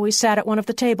early, so we sat at one of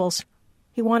the tables.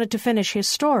 He wanted to finish his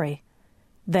story.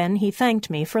 Then he thanked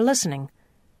me for listening.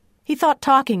 He thought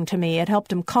talking to me had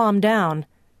helped him calm down.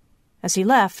 As he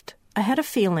left, I had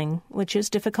a feeling which is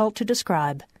difficult to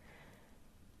describe.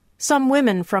 Some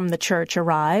women from the church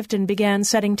arrived and began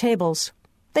setting tables.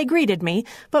 They greeted me,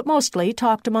 but mostly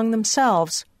talked among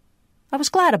themselves. I was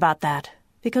glad about that,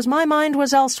 because my mind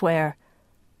was elsewhere.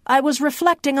 I was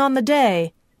reflecting on the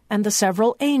day and the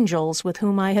several angels with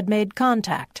whom I had made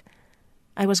contact.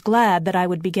 I was glad that I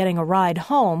would be getting a ride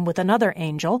home with another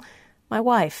angel, my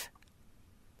wife.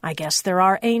 I guess there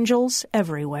are angels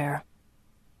everywhere.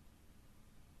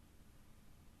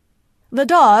 The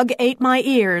Dog Ate My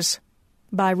Ears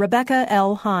by Rebecca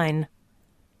L. Hine.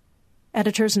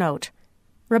 Editor's note: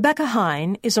 Rebecca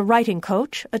Hine is a writing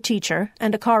coach, a teacher,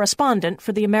 and a correspondent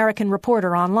for the American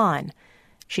Reporter Online.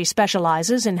 She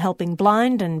specializes in helping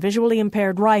blind and visually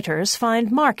impaired writers find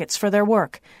markets for their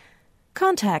work.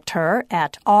 Contact her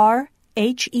at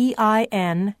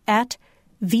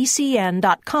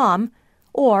rhein@vcn.com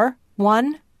or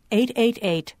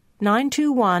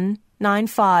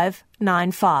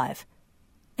 1-888-921-9595.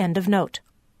 End of note.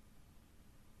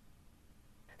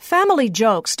 Family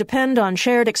jokes depend on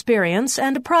shared experience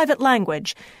and a private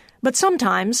language, but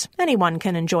sometimes anyone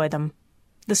can enjoy them.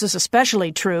 This is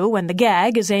especially true when the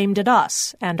gag is aimed at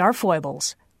us and our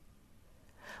foibles.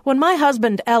 When my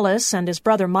husband Ellis and his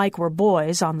brother Mike were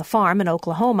boys on the farm in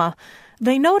Oklahoma,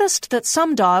 they noticed that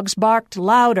some dogs barked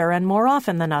louder and more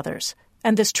often than others,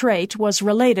 and this trait was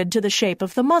related to the shape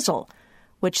of the muzzle,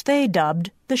 which they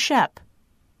dubbed the shep.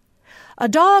 A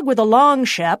dog with a long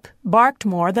shep barked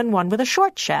more than one with a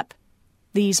short shep.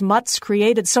 These mutts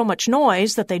created so much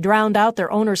noise that they drowned out their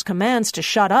owner's commands to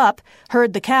shut up,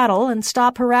 herd the cattle, and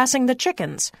stop harassing the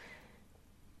chickens.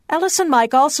 Ellis and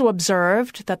Mike also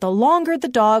observed that the longer the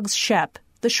dog's shep,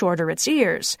 the shorter its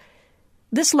ears.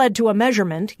 This led to a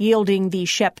measurement yielding the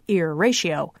shep-ear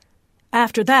ratio.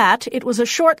 After that, it was a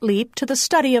short leap to the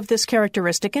study of this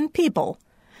characteristic in people.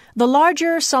 The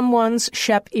larger someone's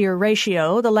shep-ear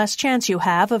ratio, the less chance you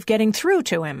have of getting through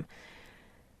to him.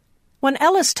 When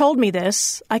Ellis told me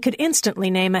this, I could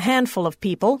instantly name a handful of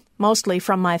people, mostly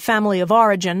from my family of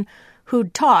origin,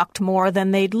 who'd talked more than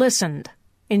they'd listened.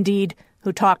 Indeed,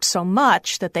 who talked so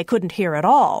much that they couldn't hear at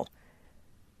all.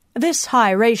 This high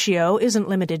ratio isn't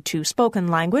limited to spoken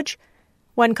language.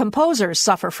 When composers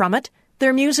suffer from it,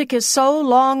 their music is so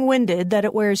long-winded that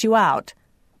it wears you out.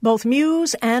 Both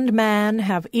muse and man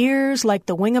have ears like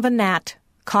the wing of a gnat,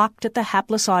 cocked at the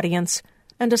hapless audience,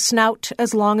 and a snout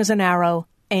as long as an arrow,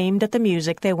 aimed at the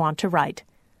music they want to write.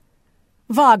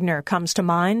 Wagner comes to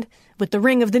mind, with the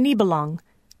Ring of the Nibelung,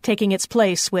 taking its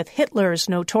place with Hitler's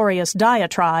notorious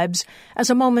diatribes as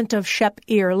a moment of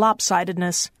shep-ear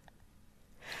lopsidedness.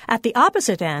 At the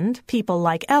opposite end, people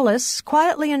like Ellis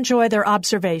quietly enjoy their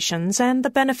observations and the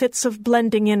benefits of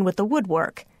blending in with the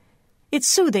woodwork. It's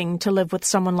soothing to live with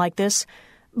someone like this,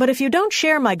 but if you don't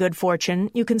share my good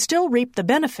fortune, you can still reap the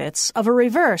benefits of a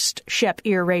reversed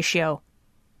shep-ear ratio.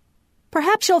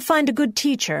 Perhaps you'll find a good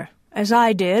teacher, as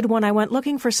I did when I went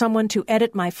looking for someone to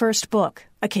edit my first book,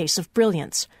 A Case of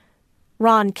Brilliance.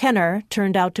 Ron Kenner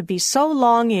turned out to be so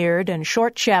long-eared and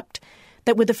short-shepped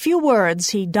that with a few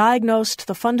words he diagnosed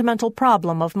the fundamental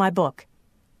problem of my book.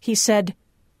 He said,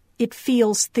 "It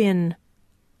feels thin."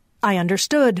 I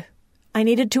understood. I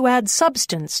needed to add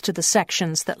substance to the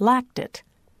sections that lacked it.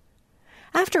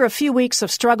 After a few weeks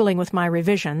of struggling with my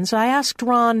revisions, I asked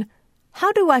Ron,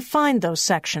 "How do I find those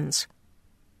sections?"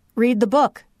 "Read the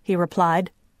book," he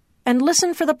replied, "and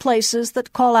listen for the places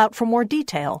that call out for more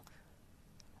detail."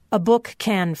 A book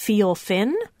can feel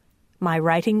thin? My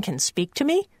writing can speak to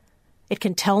me? It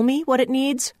can tell me what it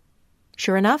needs?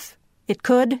 Sure enough, it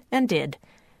could and did.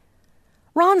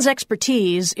 Ron's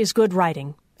expertise is good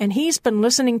writing, and he's been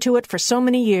listening to it for so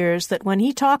many years that when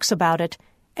he talks about it,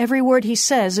 every word he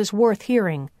says is worth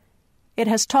hearing. It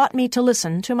has taught me to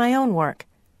listen to my own work.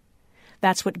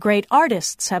 That's what great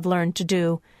artists have learned to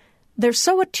do. They're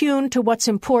so attuned to what's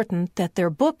important that their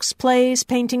books, plays,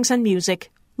 paintings, and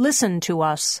music listen to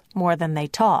us more than they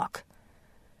talk.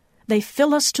 They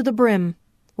fill us to the brim.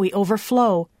 We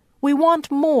overflow. We want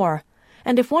more.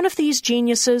 And if one of these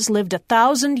geniuses lived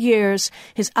 1,000 years,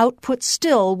 his output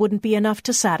still wouldn't be enough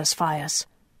to satisfy us.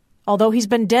 Although he's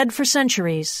been dead for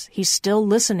centuries, he's still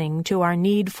listening to our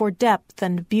need for depth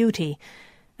and beauty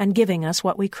and giving us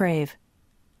what we crave.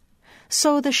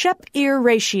 So the shep-ear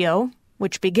ratio,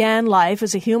 which began life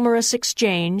as a humorous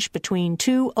exchange between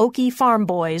two Okie farm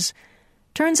boys,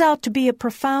 turns out to be a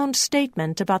profound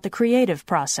statement about the creative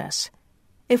process.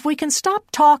 If we can stop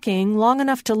talking long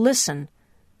enough to listen,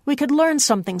 we could learn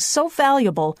something so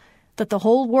valuable that the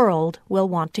whole world will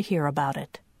want to hear about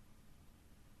it.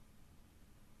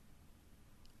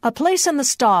 A Place in the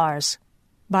Stars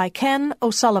by Ken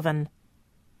O'Sullivan.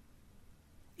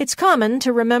 It's common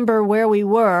to remember where we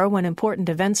were when important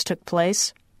events took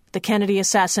place: the Kennedy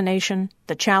assassination,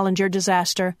 the Challenger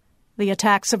disaster, the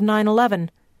attacks of 9/11.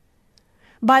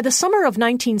 By the summer of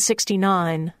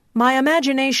 1969, my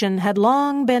imagination had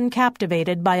long been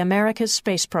captivated by America's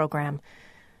space program.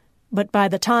 But by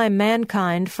the time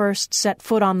mankind first set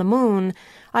foot on the moon,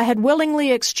 I had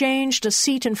willingly exchanged a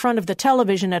seat in front of the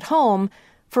television at home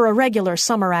for a regular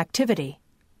summer activity.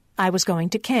 I was going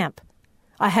to camp.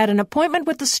 I had an appointment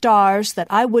with the stars that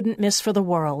I wouldn't miss for the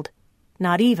world,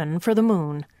 not even for the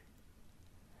moon.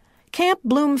 Camp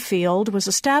Bloomfield was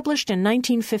established in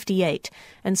 1958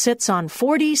 and sits on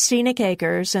 40 scenic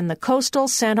acres in the coastal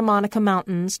Santa Monica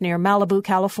Mountains near Malibu,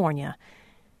 California.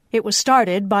 It was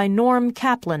started by Norm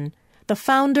Kaplan, the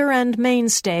founder and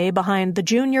mainstay behind the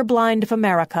Junior Blind of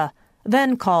America,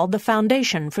 then called the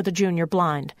Foundation for the Junior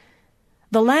Blind.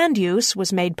 The land use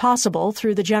was made possible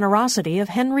through the generosity of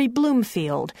Henry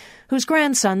Bloomfield, whose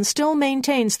grandson still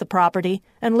maintains the property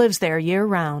and lives there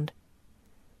year-round.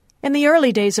 In the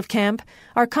early days of camp,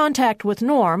 our contact with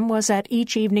Norm was at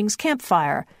each evening's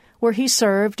campfire, where he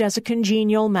served as a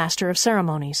congenial master of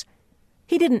ceremonies.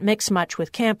 He didn't mix much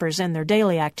with campers in their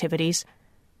daily activities,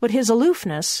 but his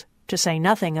aloofness, to say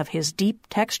nothing of his deep,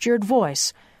 textured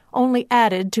voice, only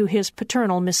added to his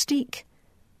paternal mystique.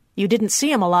 You didn't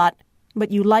see him a lot, but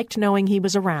you liked knowing he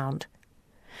was around.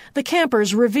 The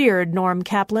campers revered Norm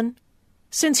Kaplan.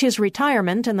 Since his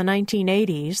retirement in the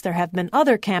 1980s, there have been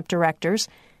other camp directors.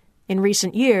 In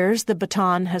recent years, the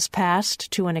baton has passed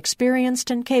to an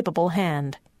experienced and capable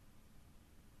hand.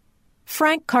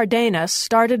 Frank Cardenas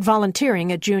started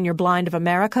volunteering at Junior Blind of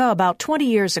America about 20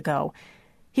 years ago.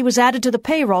 He was added to the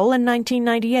payroll in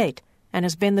 1998 and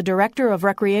has been the Director of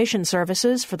Recreation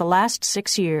Services for the last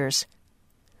 6 years.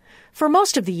 For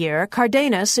most of the year,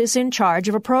 Cardenas is in charge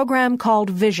of a program called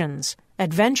Visions,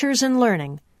 Adventures in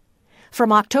Learning.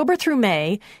 From October through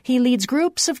May, he leads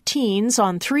groups of teens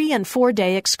on 3- and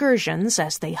 4-day excursions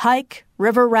as they hike,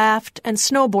 river raft, and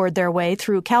snowboard their way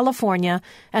through California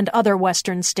and other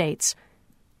western states.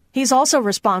 He's also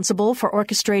responsible for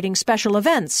orchestrating special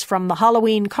events from the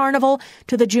Halloween Carnival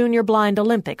to the Junior Blind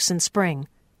Olympics in spring.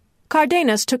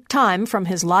 Cardenas took time from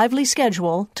his lively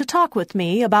schedule to talk with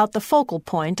me about the focal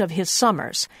point of his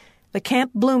summers, the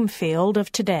Camp Bloomfield of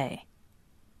today.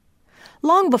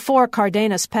 Long before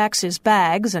Cardenas packs his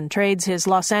bags and trades his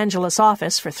Los Angeles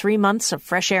office for 3 months of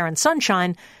fresh air and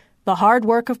sunshine, the hard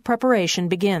work of preparation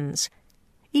begins.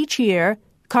 Each year,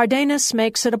 Cardenas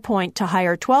makes it a point to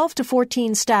hire 12 to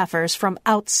 14 staffers from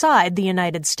outside the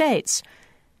United States.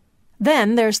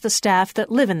 Then there's the staff that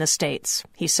live in the States,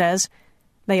 he says.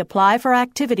 They apply for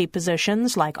activity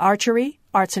positions like archery,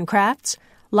 arts and crafts,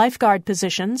 lifeguard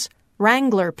positions,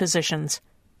 wrangler positions.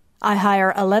 I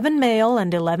hire 11 male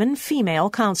and 11 female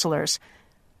counselors.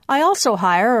 I also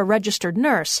hire a registered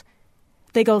nurse.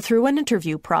 They go through an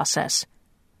interview process.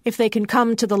 If they can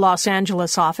come to the Los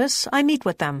Angeles office, I meet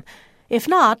with them. If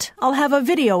not, I'll have a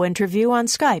video interview on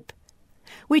Skype.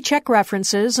 We check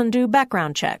references and do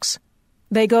background checks.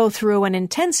 They go through an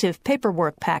intensive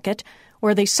paperwork packet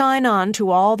where they sign on to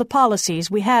all the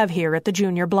policies we have here at the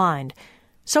Junior Blind.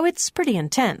 So it's pretty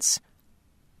intense.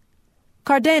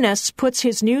 Cardenas puts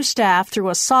his new staff through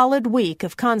a solid week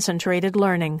of concentrated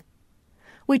learning.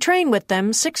 We train with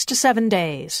them 6 to 7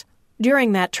 days.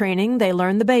 During that training, they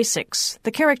learn the basics,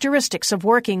 the characteristics of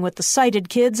working with the sighted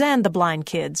kids and the blind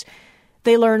kids.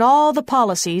 They learn all the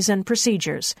policies and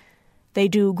procedures. They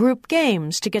do group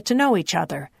games to get to know each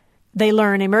other. They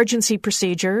learn emergency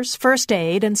procedures, first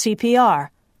aid, and CPR.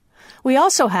 We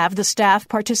also have the staff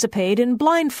participate in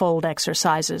blindfold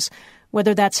exercises,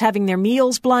 whether that's having their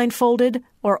meals blindfolded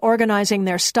or organizing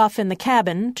their stuff in the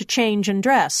cabin to change and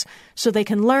dress so they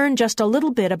can learn just a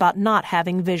little bit about not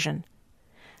having vision.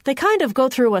 They kind of go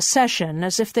through a session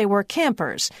as if they were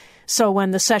campers, so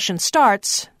when the session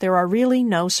starts, there are really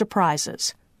no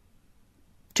surprises.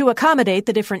 To accommodate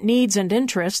the different needs and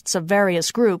interests of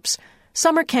various groups,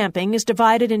 summer camping is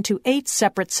divided into 8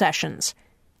 separate sessions.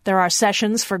 There are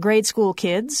sessions for grade school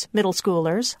kids, middle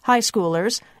schoolers, high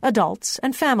schoolers, adults,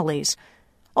 and families.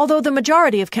 Although the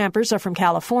majority of campers are from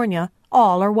California,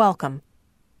 all are welcome.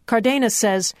 Cardenas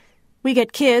says, "We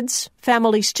get kids,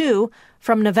 families too,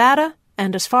 from Nevada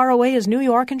and as far away as New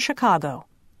York and Chicago."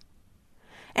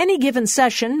 Any given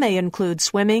session may include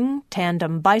swimming,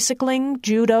 tandem bicycling,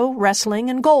 judo,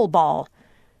 wrestling, and goalball.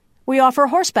 We offer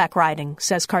horseback riding,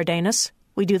 says Cardenas.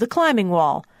 We do the climbing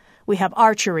wall. We have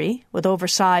archery with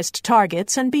oversized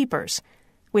targets and beepers.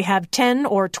 We have 10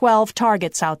 or 12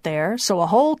 targets out there, so a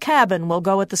whole cabin will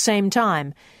go at the same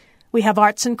time. We have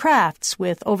arts and crafts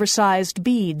with oversized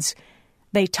beads.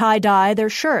 They tie-dye their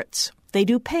shirts. They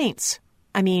do paints.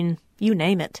 I mean, you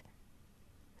name it.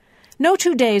 No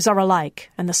 2 days are alike,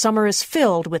 and the summer is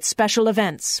filled with special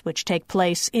events which take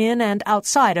place in and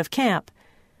outside of camp.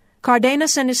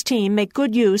 Cardenas and his team make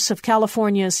good use of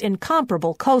California's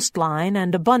incomparable coastline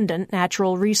and abundant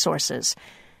natural resources.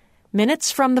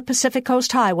 Minutes from the Pacific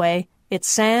Coast Highway, it's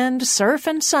sand, surf,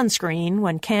 and sunscreen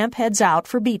when camp heads out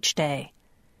for beach day.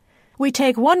 We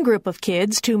take one group of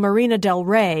kids to Marina del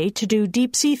Rey to do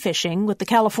deep-sea fishing with the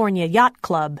California Yacht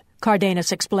Club,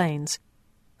 Cardenas explains.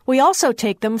 We also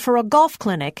take them for a golf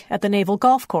clinic at the Naval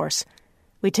Golf Course.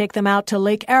 We take them out to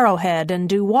Lake Arrowhead and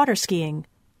do water skiing.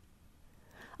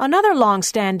 Another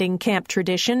long-standing camp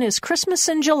tradition is Christmas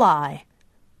in July.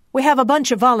 We have a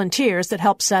bunch of volunteers that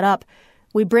help set up.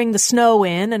 We bring the snow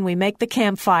in and we make the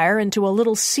campfire into a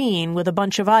little scene with a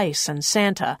bunch of ice and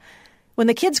Santa. When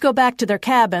the kids go back to their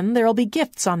cabin, there'll be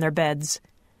gifts on their beds.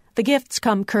 The gifts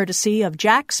come courtesy of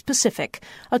Jack's Pacific,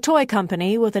 a toy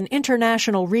company with an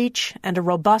international reach and a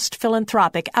robust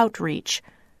philanthropic outreach.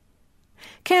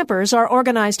 Campers are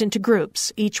organized into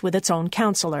groups, each with its own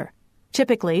counselor.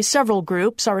 Typically, several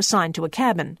groups are assigned to a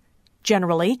cabin.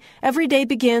 Generally, every day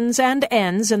begins and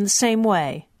ends in the same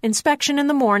way: inspection in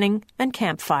the morning and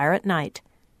campfire at night.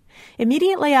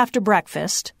 Immediately after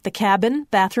breakfast, the cabin,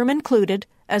 bathroom included,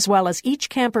 as well as each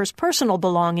camper's personal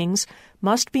belongings,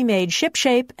 must be made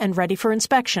shipshape and ready for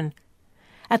inspection.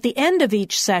 At the end of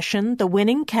each session, the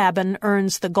winning cabin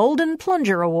earns the Golden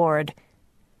Plunger Award.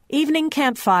 Evening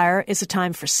campfire is a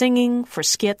time for singing, for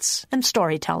skits, and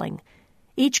storytelling.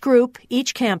 Each group,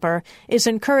 each camper, is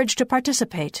encouraged to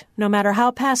participate, no matter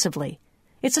how passively.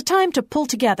 It's a time to pull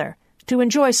together, to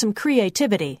enjoy some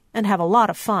creativity, and have a lot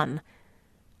of fun.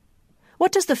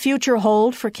 What does the future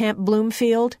hold for Camp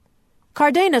Bloomfield?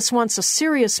 Cardenas wants a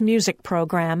serious music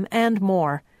program and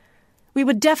more. We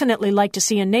would definitely like to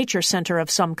see a nature center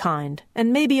of some kind,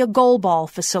 and maybe a goalball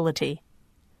facility.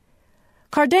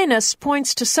 Cardenas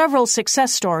points to several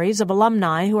success stories of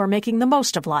alumni who are making the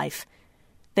most of life.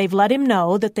 They've let him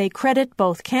know that they credit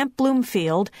both Camp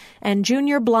Bloomfield and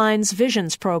Junior Blind's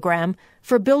Visions program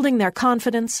for building their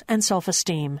confidence and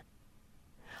self-esteem.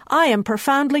 I am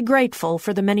profoundly grateful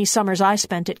for the many summers I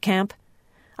spent at camp.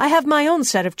 I have my own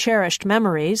set of cherished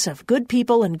memories of good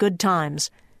people and good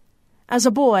times. As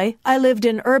a boy, I lived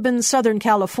in urban Southern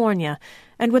California,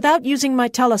 and without using my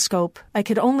telescope, I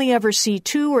could only ever see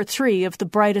 2 or 3 of the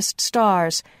brightest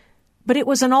stars. But it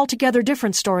was an altogether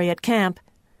different story at camp.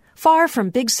 Far from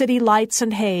big city lights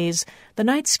and haze, the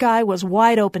night sky was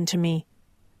wide open to me.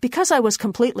 Because I was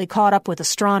completely caught up with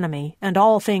astronomy and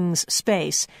all things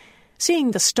space,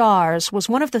 seeing the stars was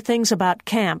one of the things about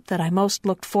camp that I most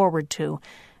looked forward to,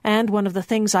 and one of the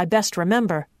things I best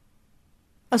remember.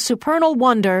 A supernal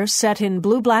wonder set in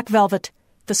blue-black velvet,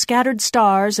 the scattered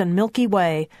stars and Milky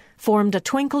Way formed a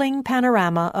twinkling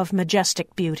panorama of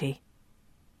majestic beauty.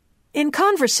 In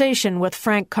conversation with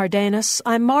Frank Cardenas,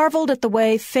 I marveled at the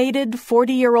way faded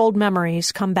 40-year-old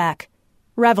memories come back.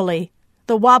 Reveille,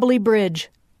 the Wobbly Bridge,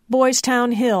 Boys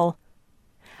Town Hill.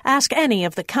 Ask any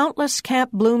of the countless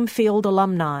Camp Bloomfield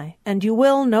alumni, and you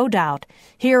will, no doubt,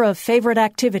 hear of favorite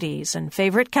activities and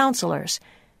favorite counselors.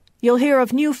 You'll hear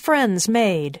of new friends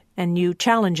made and new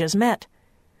challenges met.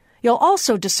 You'll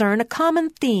also discern a common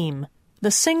theme,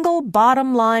 the single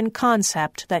bottom-line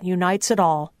concept that unites it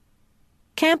all.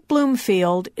 Camp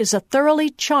Bloomfield is a thoroughly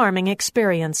charming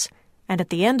experience, and at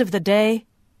the end of the day,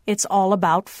 it's all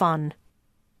about fun.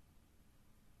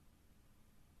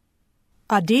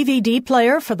 A DVD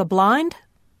Player for the Blind?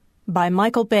 By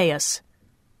Michael Bayes.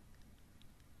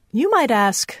 You might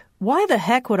ask, why the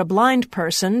heck would a blind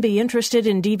person be interested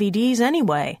in DVDs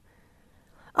anyway?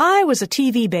 I was a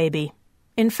TV baby.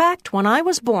 In fact, when I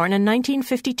was born in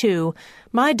 1952,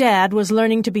 my dad was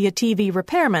learning to be a TV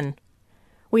repairman.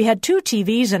 We had 2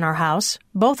 TVs in our house,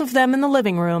 both of them in the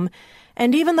living room,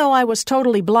 and even though I was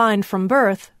totally blind from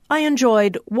birth, I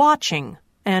enjoyed watching,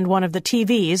 and one of the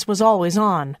TVs was always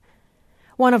on.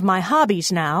 One of my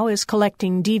hobbies now is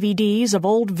collecting DVDs of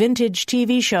old vintage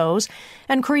TV shows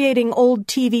and creating old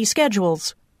TV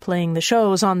schedules, playing the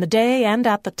shows on the day and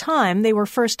at the time they were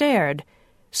first aired.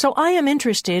 So I am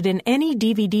interested in any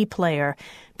DVD player,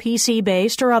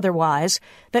 PC-based or otherwise,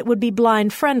 that would be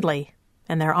blind-friendly,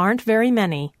 and there aren't very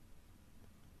many.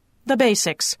 The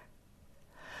basics.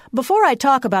 Before I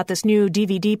talk about this new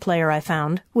DVD player I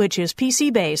found, which is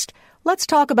PC-based, let's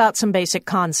talk about some basic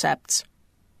concepts.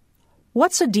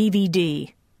 What's a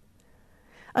DVD?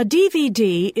 A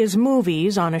DVD is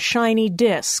movies on a shiny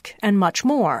disc and much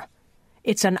more.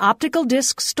 It's an optical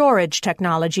disc storage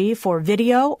technology for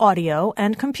video, audio,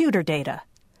 and computer data.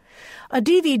 A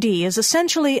DVD is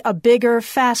essentially a bigger,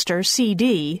 faster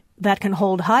CD that can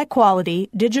hold high-quality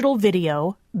digital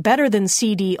video, better than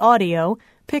CD audio,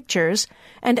 pictures,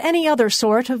 and any other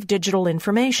sort of digital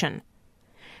information.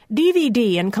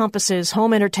 DVD encompasses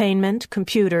home entertainment,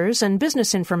 computers, and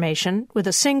business information with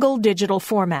a single digital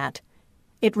format.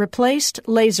 It replaced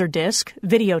Laserdisc,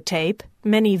 videotape,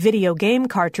 many video game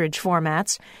cartridge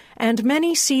formats, and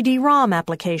many CD-ROM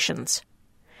applications.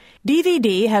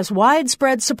 DVD has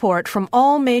widespread support from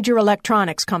all major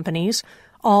electronics companies,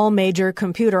 all major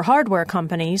computer hardware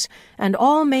companies, and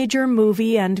all major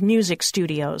movie and music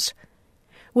studios.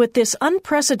 With this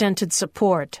unprecedented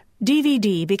support,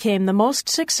 DVD became the most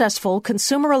successful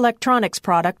consumer electronics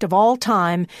product of all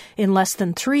time in less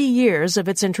than 3 years of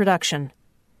its introduction.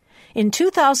 In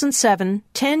 2007,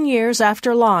 10 years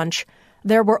after launch,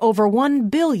 there were over 1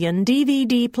 billion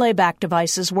DVD playback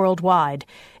devices worldwide,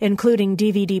 including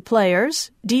DVD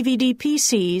players, DVD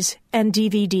PCs, and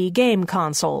DVD game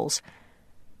consoles.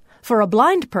 For a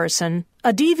blind person,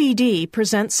 a DVD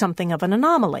presents something of an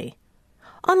anomaly.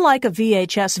 Unlike a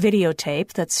VHS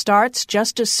videotape that starts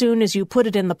just as soon as you put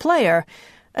it in the player,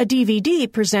 a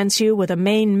DVD presents you with a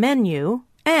main menu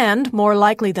and, more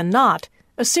likely than not,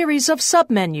 a series of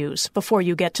submenus before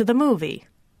you get to the movie.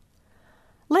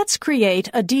 Let's create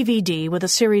a DVD with a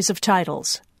series of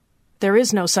titles. There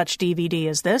is no such DVD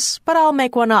as this, but I'll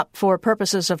make one up for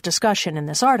purposes of discussion in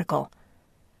this article.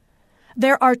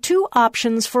 There are 2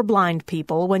 options for blind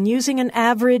people when using an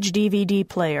average DVD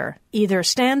player, either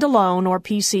standalone or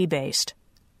PC-based.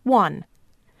 1.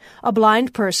 A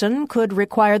blind person could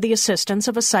require the assistance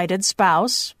of a sighted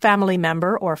spouse, family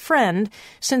member, or friend,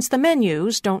 since the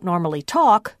menus don't normally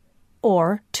talk.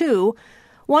 Or 2.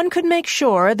 One could make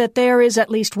sure that there is at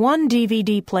least one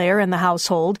DVD player in the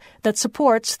household that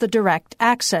supports the direct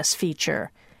access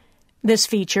feature. This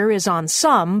feature is on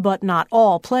some, but not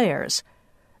all, players.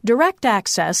 Direct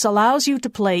access allows you to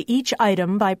play each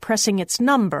item by pressing its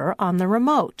number on the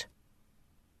remote.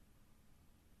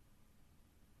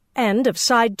 End of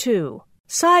Side 2.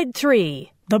 Side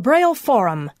 3. The Braille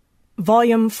Forum.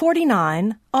 Volume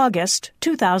 49, August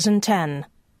 2010.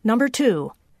 Number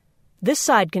 2. This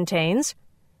side contains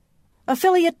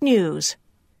Affiliate News.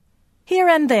 Here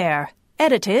and There,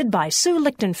 edited by Sue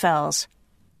Lichtenfels.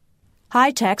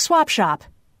 High-Tech Swap Shop.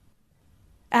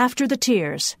 After the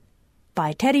Tears,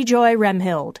 by Teddy Joy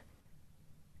Remhild.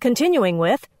 Continuing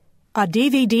with A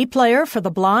DVD Player for the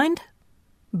Blind,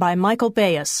 by Michael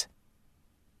Bayes.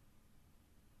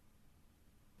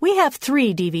 We have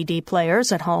 3 DVD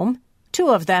players at home. 2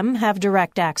 of them have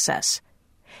direct access.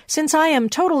 Since I am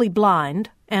totally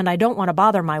blind, and I don't want to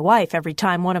bother my wife every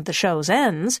time one of the shows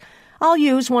ends, I'll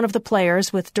use one of the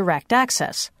players with direct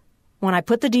access. When I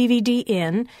put the DVD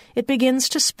in, it begins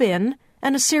to spin,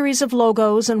 and a series of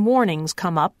logos and warnings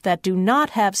come up that do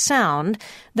not have sound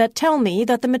that tell me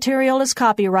that the material is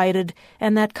copyrighted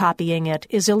and that copying it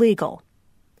is illegal.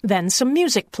 Then some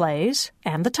music plays,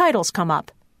 and the titles come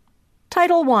up.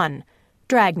 Title 1,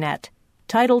 Dragnet.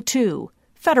 Title 2,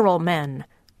 Federal Men.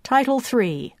 Title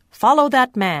 3, Follow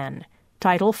That Man.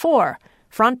 Title 4,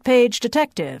 Front Page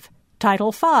Detective.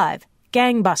 Title 5,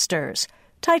 Gangbusters.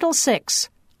 Title 6,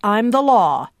 I'm the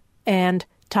Law. And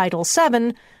Title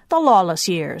 7, The Lawless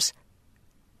Years.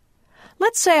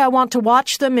 Let's say I want to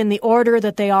watch them in the order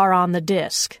that they are on the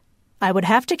disc. I would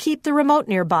have to keep the remote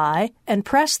nearby and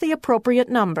press the appropriate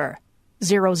number,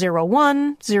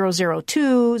 001,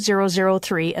 002,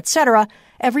 003, etc.,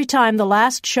 every time the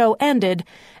last show ended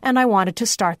and I wanted to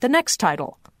start the next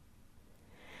title.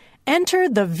 Enter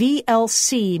the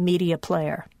VLC media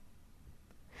player.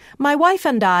 My wife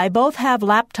and I both have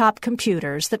laptop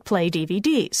computers that play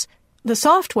DVDs. The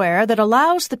software that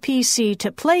allows the PC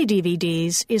to play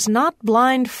DVDs is not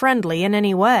blind-friendly in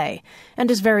any way and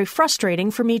is very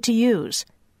frustrating for me to use.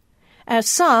 As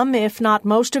some, if not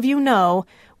most of you know,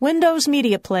 Windows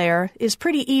Media Player is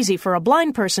pretty easy for a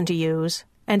blind person to use,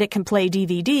 and it can play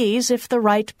DVDs if the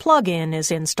right plug-in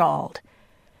is installed.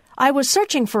 I was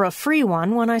searching for a free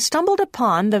one when I stumbled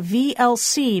upon the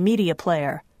VLC Media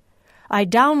Player. I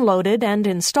downloaded and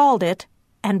installed it,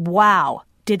 and wow,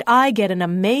 did I get an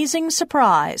amazing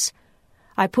surprise.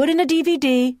 I put in a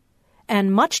DVD,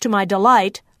 and much to my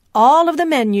delight, all of the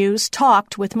menus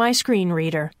talked with my screen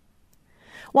reader.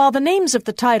 While the names of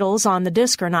the titles on the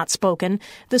disc are not spoken,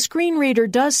 the screen reader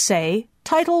does say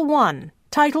Title 1,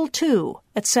 Title 2,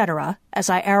 etc. as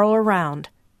I arrow around.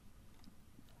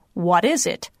 What is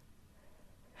it?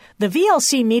 The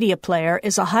VLC Media Player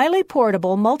is a highly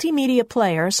portable multimedia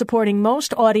player supporting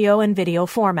most audio and video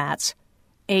formats.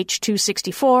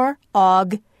 H.264,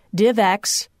 OGG,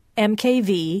 DivX,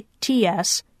 MKV,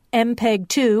 TS,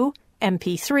 MPEG-2,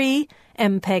 MP3,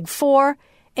 MPEG-4,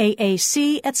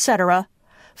 AAC, etc.,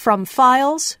 from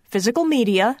files, physical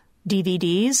media,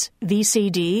 DVDs,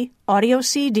 VCD, audio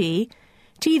CD,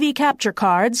 TV capture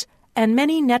cards, and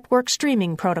many network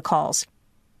streaming protocols.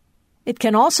 It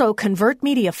can also convert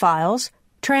media files,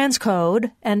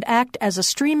 transcode, and act as a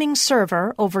streaming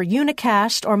server over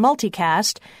unicast or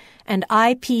multicast and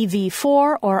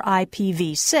IPv4 or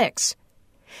IPv6.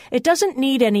 It doesn't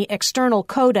need any external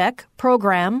codec,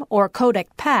 program, or codec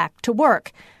pack to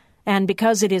work, and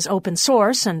because it is open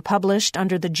source and published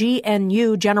under the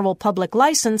GNU General Public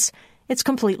License, it's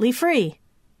completely free.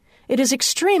 It is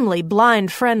extremely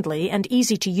blind-friendly and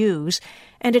easy to use,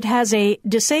 and it has a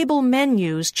Disable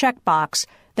Menus checkbox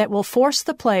that will force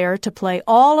the player to play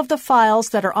all of the files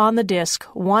that are on the disk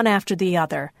one after the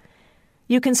other.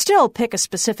 You can still pick a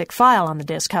specific file on the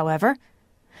disk, however.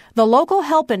 The local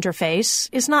help interface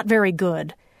is not very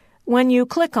good. When you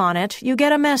click on it, you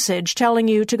get a message telling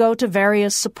you to go to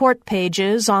various support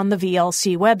pages on the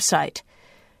VLC website.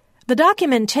 The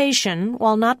documentation,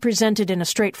 while not presented in a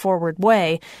straightforward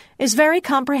way, is very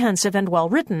comprehensive and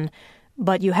well-written,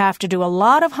 but you have to do a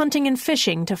lot of hunting and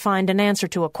fishing to find an answer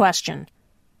to a question.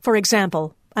 For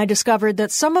example, I discovered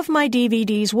that some of my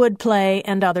DVDs would play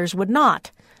and others would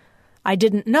not. I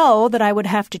didn't know that I would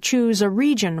have to choose a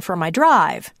region for my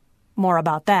drive. More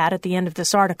about that at the end of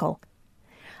this article.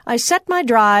 I set my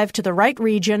drive to the right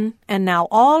region, and now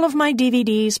all of my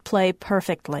DVDs play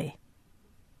perfectly.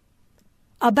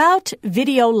 About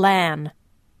VideoLAN.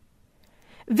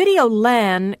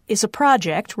 VideoLAN is a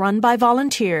project run by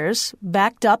volunteers,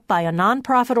 backed up by a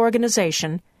nonprofit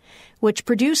organization, which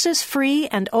produces free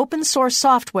and open-source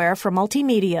software for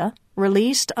multimedia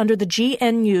released under the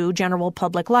GNU General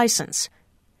Public License.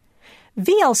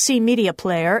 VLC Media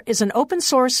Player is an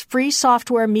open-source free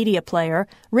software media player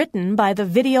written by the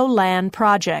VideoLAN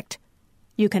project.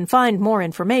 You can find more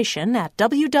information at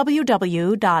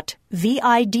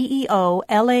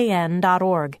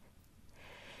www.videolan.org.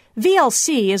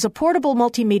 VLC is a portable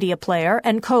multimedia player,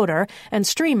 encoder, and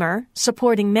streamer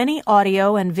supporting many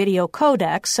audio and video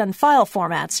codecs and file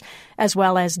formats, as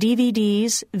well as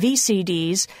DVDs,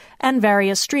 VCDs, and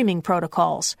various streaming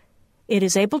protocols. It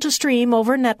is able to stream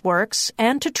over networks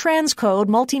and to transcode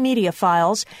multimedia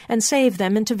files and save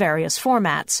them into various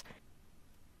formats.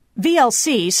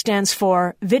 VLC stands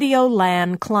for Video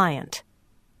LAN Client.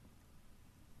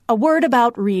 A word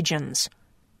about regions.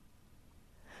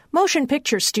 Motion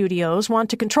picture studios want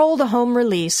to control the home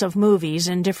release of movies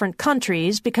in different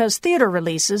countries because theater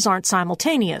releases aren't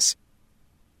simultaneous.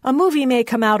 A movie may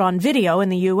come out on video in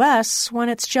the U.S. when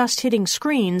it's just hitting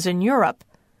screens in Europe.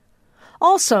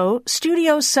 Also,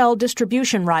 studios sell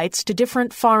distribution rights to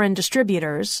different foreign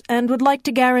distributors and would like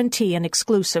to guarantee an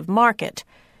exclusive market.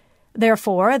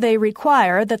 Therefore, they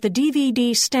require that the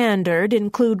DVD standard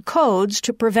include codes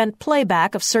to prevent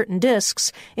playback of certain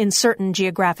discs in certain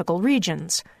geographical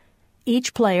regions.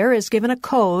 Each player is given a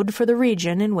code for the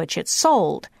region in which it's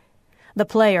sold. The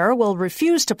player will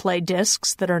refuse to play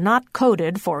discs that are not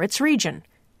coded for its region.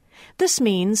 This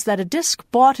means that a disc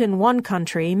bought in one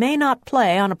country may not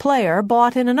play on a player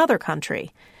bought in another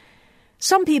country.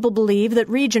 Some people believe that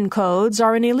region codes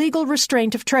are an illegal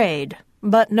restraint of trade,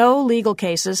 but no legal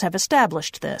cases have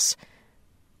established this.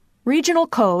 Regional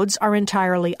codes are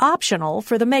entirely optional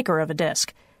for the maker of a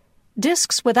disc.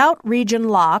 Discs without region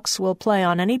locks will play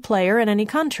on any player in any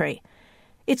country.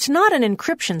 It's not an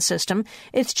encryption system,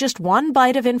 it's just one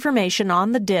byte of information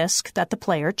on the disc that the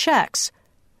player checks.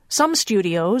 Some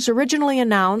studios originally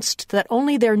announced that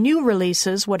only their new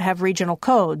releases would have regional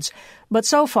codes, but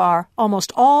so far,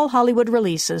 almost all Hollywood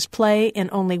releases play in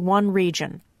only one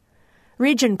region.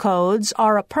 Region codes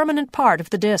are a permanent part of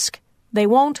the disc. They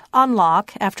won't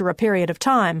unlock after a period of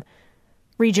time.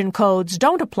 Region codes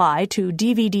don't apply to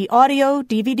DVD audio,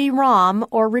 DVD-ROM,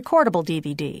 or recordable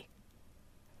DVD.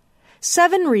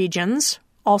 7 regions,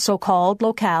 also called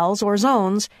locales or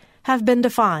zones, have been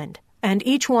defined, and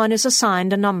each one is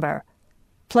assigned a number.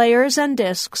 Players and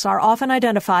discs are often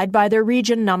identified by their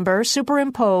region number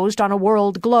superimposed on a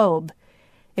world globe.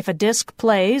 If a disc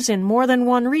plays in more than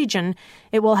one region,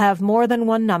 it will have more than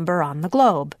one number on the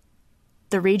globe.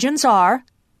 The regions are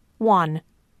 1.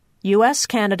 U.S.,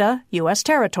 Canada, U.S.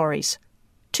 territories.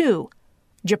 2.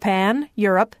 Japan,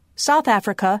 Europe, South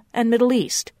Africa, and Middle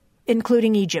East,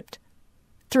 including Egypt.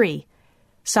 3.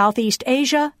 Southeast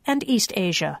Asia and East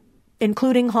Asia,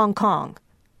 including Hong Kong.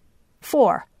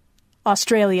 4.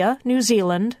 Australia, New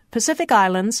Zealand, Pacific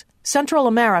Islands, Central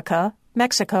America,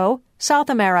 Mexico, South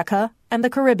America, and the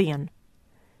Caribbean.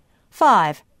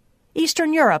 5.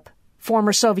 Eastern Europe,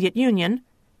 former Soviet Union,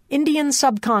 Indian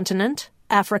subcontinent,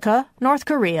 Africa, North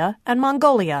Korea, and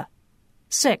Mongolia.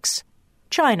 6.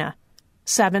 China.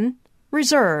 7.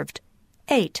 Reserved.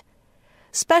 8.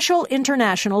 Special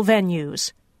international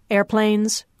venues,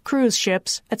 airplanes, cruise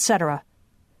ships, etc.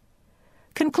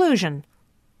 Conclusion.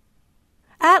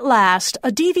 At last, a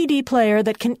DVD player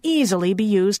that can easily be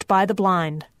used by the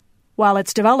blind. While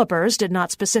its developers did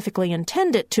not specifically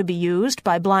intend it to be used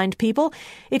by blind people,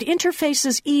 it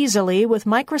interfaces easily with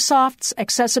Microsoft's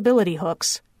accessibility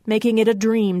hooks, making it a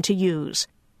dream to use.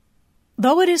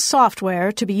 Though it is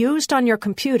software to be used on your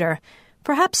computer,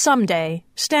 perhaps someday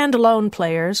standalone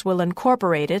players will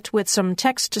incorporate it with some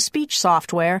text-to-speech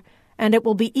software, and it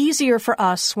will be easier for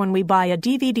us when we buy a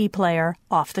DVD player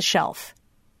off the shelf.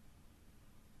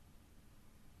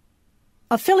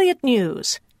 Affiliate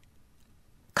News.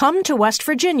 Come to West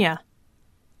Virginia.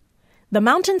 The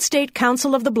Mountain State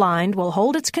Council of the Blind will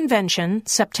hold its convention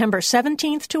September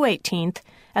 17th to 18th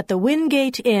at the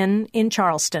Wingate Inn in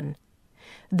Charleston.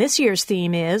 This year's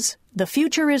theme is The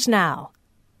Future is Now.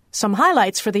 Some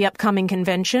highlights for the upcoming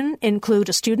convention include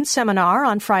a student seminar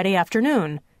on Friday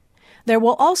afternoon. There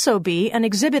will also be an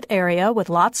exhibit area with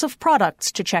lots of products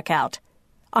to check out.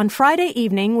 On Friday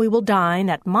evening, we will dine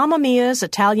at Mamma Mia's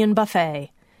Italian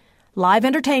Buffet. Live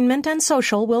entertainment and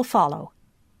social will follow.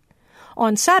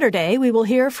 On Saturday, we will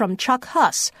hear from Chuck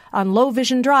Huss on low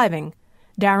vision driving,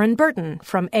 Darren Burton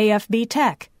from AFB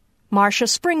Tech, Marcia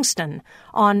Springston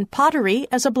on pottery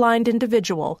as a blind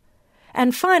individual,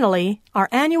 and finally, our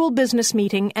annual business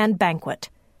meeting and banquet.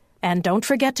 And don't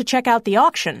forget to check out the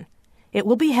auction. It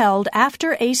will be held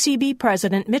after ACB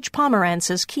President Mitch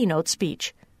Pomerantz's keynote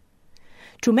speech.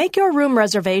 To make your room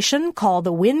reservation, call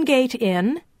the Wingate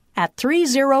Inn at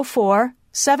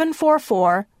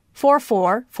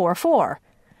 304-744-4444.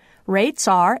 Rates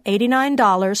are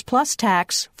 $89 plus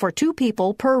tax for 2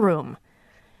 people per room.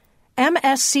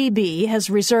 MSCB has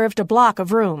reserved a block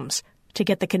of rooms. To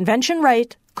get the convention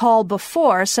rate, call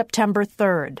before September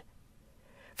 3rd.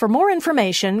 For more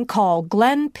information, call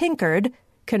Glenn Pinkard,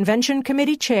 Convention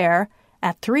Committee Chair,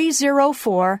 at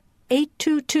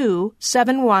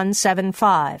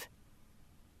 304-822-7175.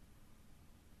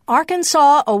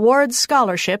 Arkansas awards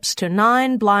scholarships to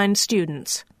 9 blind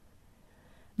students.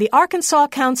 The Arkansas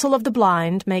Council of the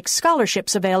Blind makes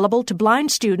scholarships available to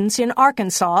blind students in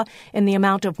Arkansas in the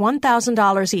amount of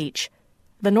 $1,000 each.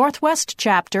 The Northwest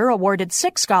chapter awarded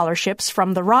 6 scholarships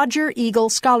from the Roger Eagle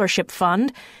Scholarship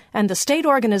Fund, and the state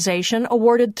organization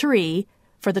awarded 3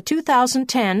 for the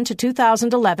 2010 to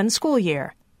 2011 school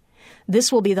year.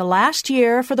 This will be the last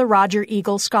year for the Roger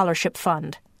Eagle Scholarship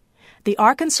Fund. The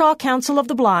Arkansas Council of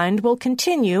the Blind will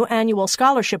continue annual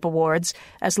scholarship awards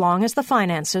as long as the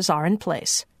finances are in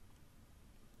place.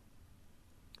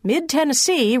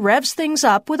 Mid-Tennessee revs things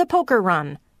up with a poker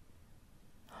run.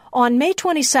 On May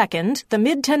 22nd, the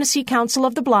Mid-Tennessee Council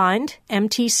of the Blind,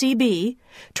 MTCB,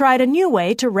 tried a new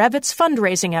way to rev its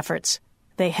fundraising efforts.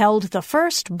 They held the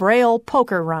first Braille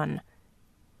poker run.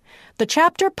 The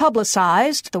chapter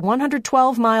publicized the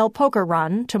 112-mile poker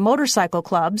run to motorcycle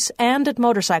clubs and at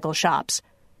motorcycle shops.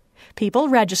 People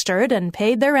registered and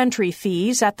paid their entry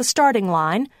fees at the starting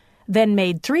line, then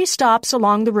made 3 stops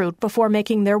along the route before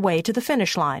making their way to the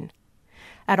finish line.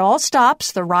 At all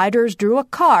stops, the riders drew a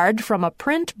card from a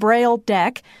print Braille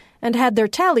deck and had their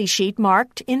tally sheet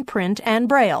marked in print and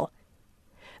Braille.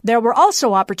 There were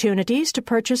also opportunities to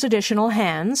purchase additional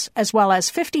hands, as well as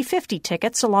 50-50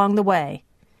 tickets along the way.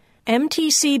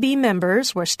 MTCB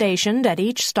members were stationed at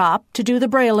each stop to do the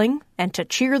brailing and to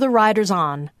cheer the riders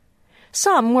on.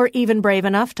 Some were even brave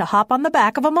enough to hop on the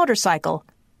back of a motorcycle.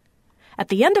 At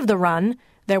the end of the run,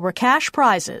 there were cash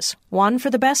prizes, one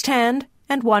for the best hand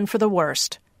and one for the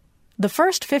worst. The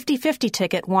first 50-50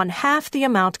 ticket won half the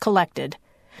amount collected.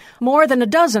 More than a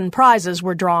dozen prizes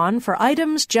were drawn for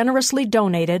items generously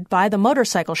donated by the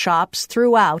motorcycle shops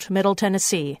throughout Middle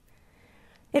Tennessee.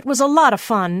 It was a lot of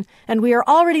fun, and we are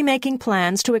already making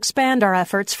plans to expand our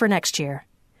efforts for next year.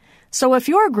 So if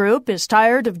your group is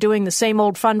tired of doing the same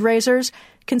old fundraisers,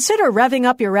 consider revving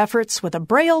up your efforts with a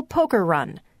Braille poker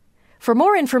run. For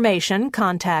more information,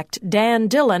 contact Dan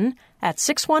Dillon at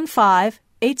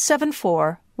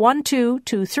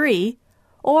 615-874-1223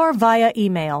 or via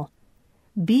email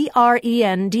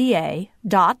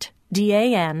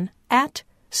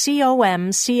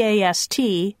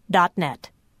brenda.dan@comcast.net.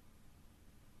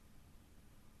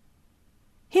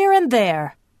 Here and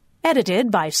There, edited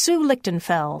by Sue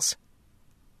Lichtenfels.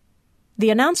 The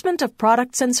announcement of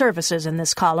products and services in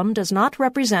this column does not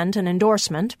represent an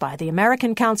endorsement by the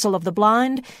American Council of the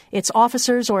Blind, its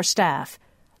officers, or staff.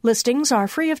 Listings are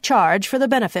free of charge for the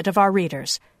benefit of our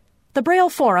readers. The Braille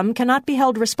Forum cannot be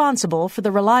held responsible for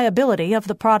the reliability of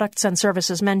the products and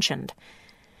services mentioned.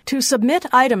 To submit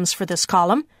items for this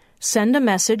column, send a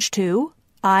message to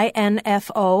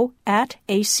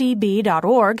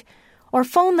info@acb.org or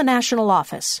phone the national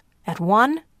office at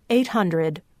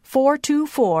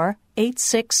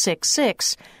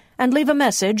 1-800-424-8666 and leave a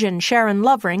message in Sharon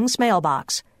Lovering's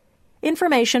mailbox.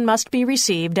 Information must be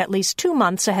received at least 2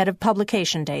 months ahead of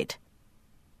publication date.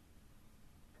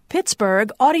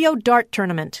 Pittsburgh Audio Dart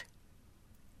Tournament.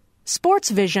 Sports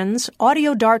Vision's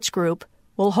Audio Darts Group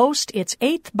will host its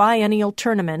 8th biennial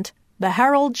tournament, the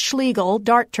Harold Schlegel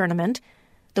Dart Tournament,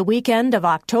 the weekend of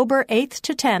October 8th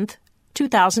to 10th,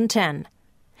 2010.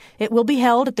 It will be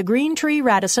held at the Green Tree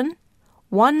Radisson,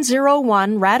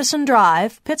 101 Radisson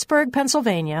Drive, Pittsburgh,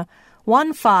 Pennsylvania,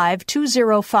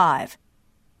 15205.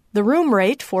 The room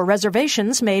rate for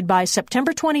reservations made by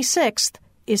September 26th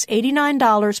is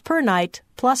 $89 per night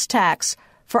plus tax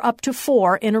for up to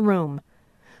 4 in a room.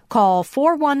 Call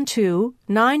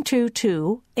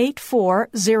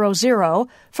 412-922-8400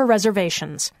 for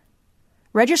reservations.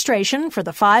 Registration for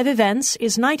the 5 events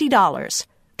is $90,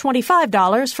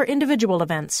 $25 for individual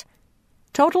events.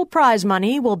 Total prize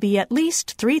money will be at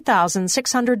least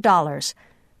 $3,600.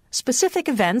 Specific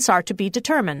events are to be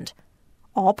determined.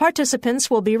 All participants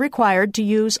will be required to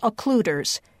use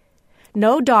occluders.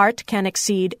 No dart can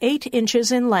exceed 8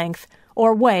 inches in length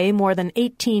or weigh more than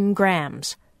 18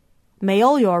 grams.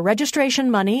 Mail your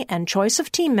registration money and choice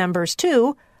of team members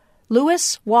to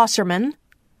Louis Wasserman,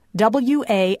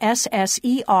 Wassermann,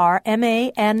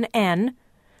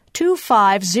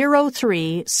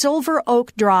 2503 Silver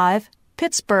Oak Drive,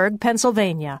 Pittsburgh,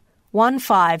 Pennsylvania,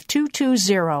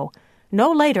 15220,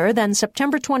 no later than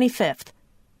September 25th.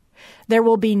 There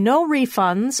will be no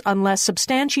refunds unless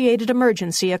substantiated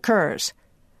emergency occurs.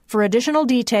 For additional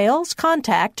details,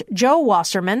 contact Joe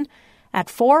Wasserman at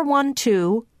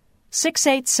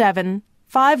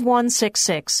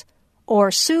 412-687-5166 or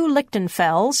Sue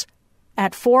Lichtenfels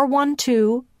at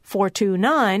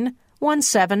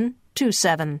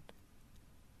 412-429-1727.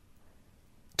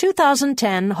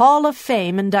 2010 Hall of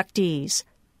Fame inductees.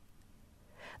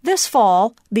 This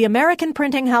fall, the American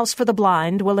Printing House for the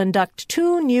Blind will induct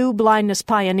 2 new blindness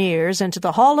pioneers into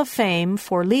the Hall of Fame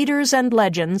for leaders and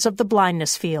legends of the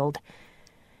blindness field.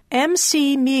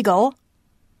 M.C. Meagle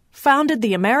founded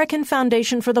the American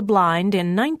Foundation for the Blind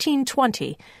in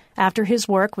 1920 after his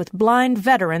work with blind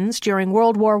veterans during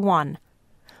World War I.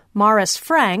 Morris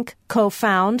Frank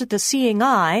co-founded the Seeing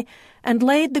Eye and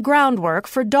laid the groundwork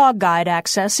for dog guide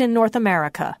access in North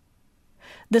America.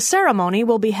 The ceremony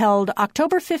will be held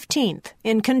October 15th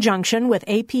in conjunction with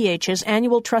APH's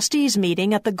annual trustees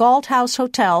meeting at the Galt House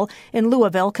Hotel in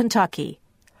Louisville, Kentucky.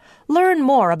 Learn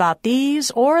more about these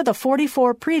or the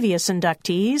 44 previous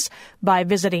inductees by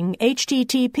visiting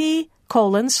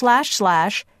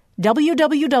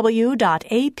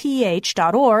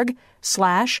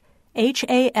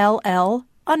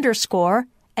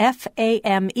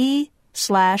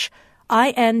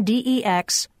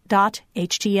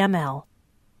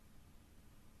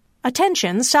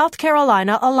Attention, South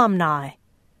Carolina alumni.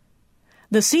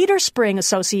 The Cedar Spring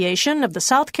Association of the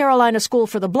South Carolina School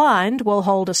for the Blind will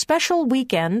hold a special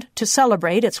weekend to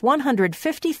celebrate its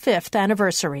 155th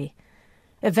anniversary.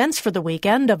 Events for the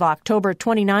weekend of October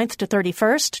 29th to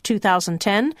 31st,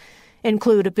 2010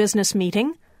 include a business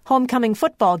meeting, homecoming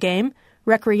football game,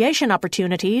 recreation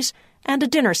opportunities, and a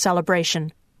dinner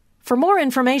celebration. For more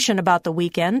information about the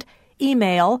weekend,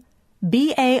 email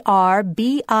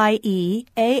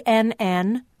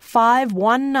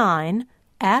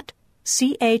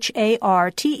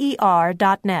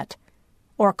barbiean519@charter.net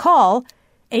or call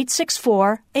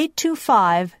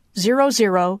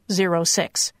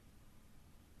 864-825-0006.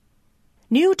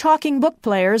 New talking book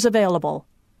players available.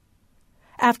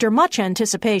 After much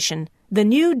anticipation, the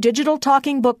new digital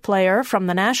talking book player from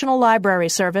the National Library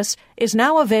Service is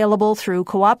now available through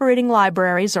cooperating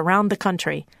libraries around the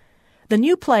country. The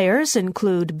new players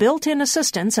include built-in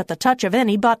assistance at the touch of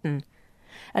any button.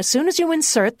 As soon as you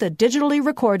insert the digitally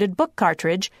recorded book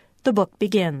cartridge, the book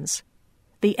begins.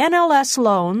 The NLS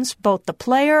loans both the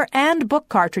player and book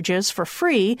cartridges for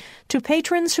free to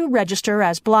patrons who register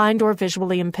as blind or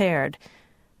visually impaired.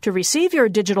 To receive your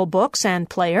digital books and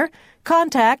player,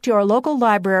 contact your local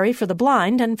library for the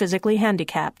blind and physically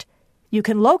handicapped. You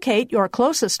can locate your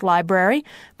closest library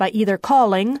by either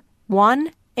calling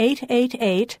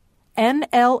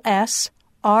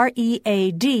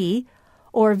 1-888-NLS-READ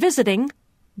or visiting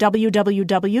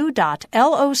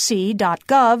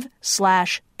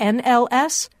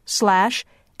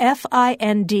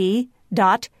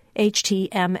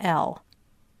www.loc.gov/NLS/FIND.html.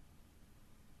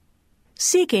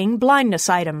 Seeking blindness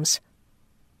items.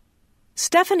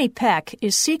 Stephanie Peck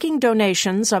is seeking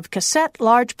donations of cassette,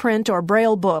 large print, or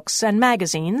Braille books and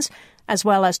magazines, as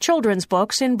well as children's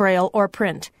books in Braille or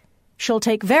print. She'll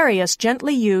take various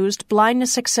gently used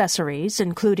blindness accessories,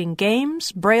 including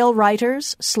games, Braille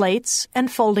writers, slates,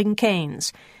 and folding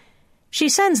canes. She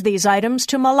sends these items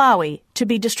to Malawi to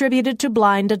be distributed to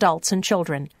blind adults and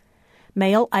children.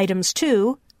 Mail items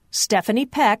to Stephanie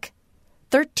Peck,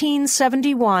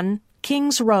 1371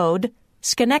 Kings Road,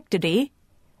 Schenectady,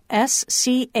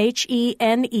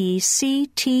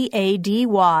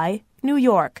 SCHENECTADY, New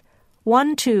York,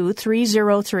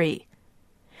 12303.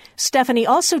 Stephanie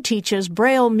also teaches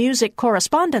Braille music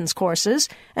correspondence courses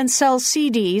and sells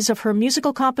CDs of her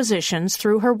musical compositions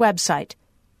through her website,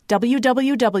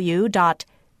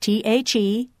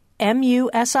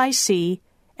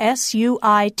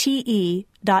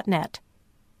 www.themusiccsuite.net.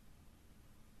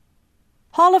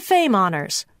 Hall of Fame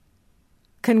Honors.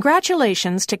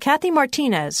 Congratulations to Kathy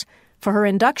Martinez for her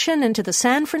induction into the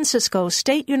San Francisco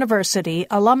State University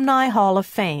Alumni Hall of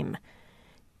Fame.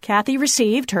 Kathy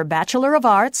received her Bachelor of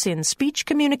Arts in Speech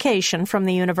Communication from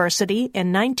the university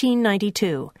in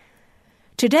 1992.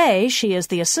 Today, she is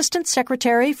the Assistant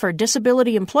Secretary for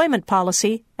Disability Employment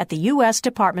Policy at the U.S.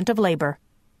 Department of Labor.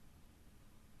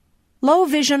 Low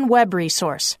Vision Web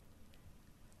Resource.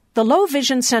 The Low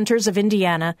Vision Centers of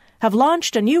Indiana have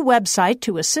launched a new website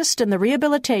to assist in the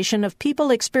rehabilitation of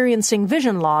people experiencing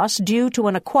vision loss due to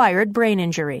an acquired brain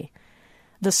injury.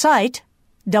 The site,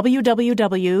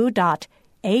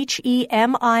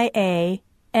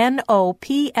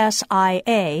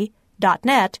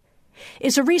 www.hemianopsia.net,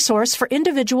 is a resource for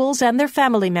individuals and their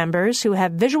family members who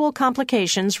have visual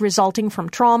complications resulting from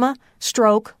trauma,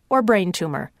 stroke, or brain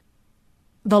tumor.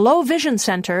 The Low Vision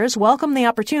Centers welcome the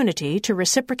opportunity to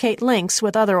reciprocate links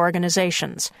with other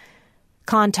organizations.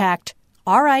 Contact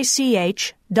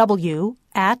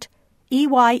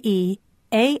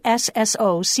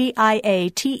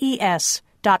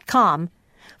RICHW@EYEASSOCIATES.com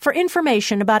for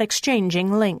information about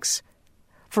exchanging links.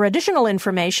 For additional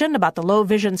information about the Low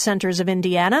Vision Centers of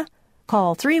Indiana,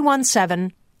 call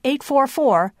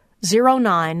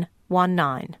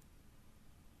 317-844-0919.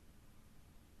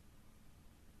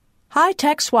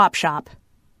 High-Tech Swap Shop.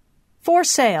 For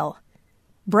sale.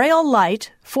 Braille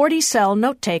Lite 40-cell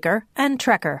note-taker and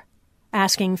Trekker.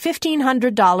 Asking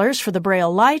 $1,500 for the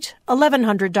Braille Lite,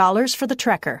 $1,100 for the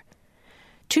Trekker.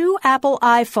 2 Apple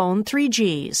iPhone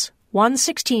 3Gs, one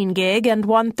 16 gig and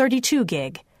one 32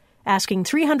 gig. Asking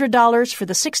 $300 for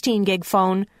the 16 gig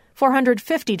phone,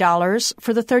 $450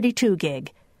 for the 32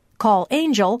 gig. Call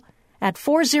Angel at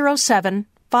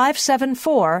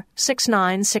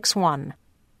 407-574-6961.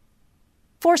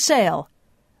 For sale.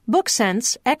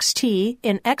 BookSense XT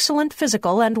in excellent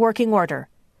physical and working order.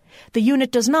 The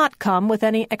unit does not come with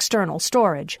any external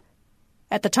storage.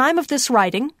 At the time of this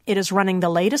writing, it is running the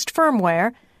latest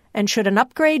firmware, and should an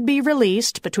upgrade be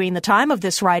released between the time of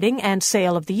this writing and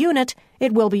sale of the unit,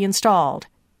 it will be installed.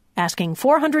 Asking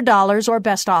 $400 or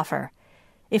best offer.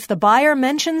 If the buyer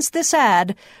mentions this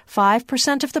ad,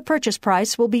 5% of the purchase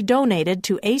price will be donated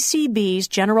to ACB's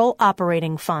General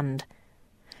Operating Fund.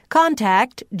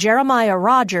 Contact Jeremiah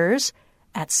Rogers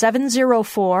at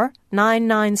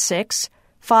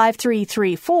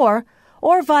 704-996-5334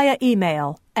 or via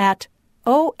email at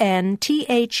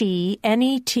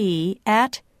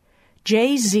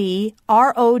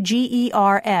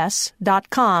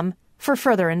onthenet@jzrogers.com for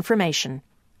further information.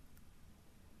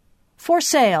 For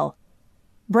sale.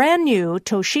 Brand new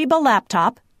Toshiba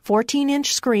laptop,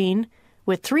 14-inch screen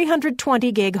with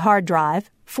 320 gig hard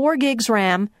drive, 4 gigs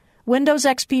RAM, Windows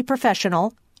XP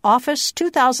Professional, Office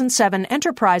 2007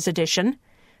 Enterprise Edition,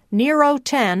 Nero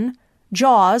 10,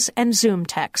 JAWS, and Zoom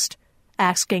Text.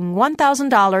 Asking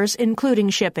 $1,000 including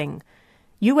shipping.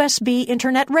 USB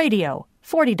Internet Radio,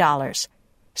 $40.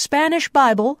 Spanish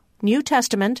Bible, New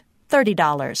Testament,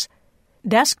 $30.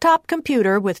 Desktop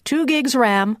computer with 2 gigs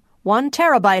RAM, 1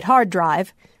 terabyte hard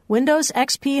drive, Windows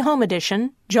XP Home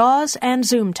Edition, JAWS, and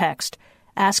Zoom Text.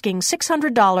 Asking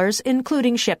 $600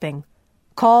 including shipping.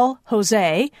 Call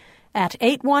Jose at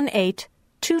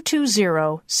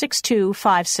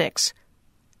 818-220-6256.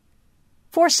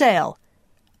 For sale.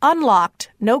 Unlocked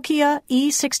Nokia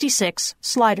E66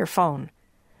 slider phone.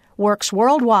 Works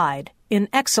worldwide in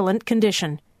excellent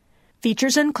condition.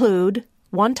 Features include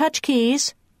one-touch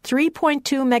keys,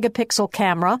 3.2 megapixel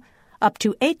camera, up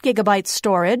to 8 gigabytes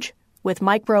storage with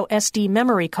micro SD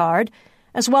memory card,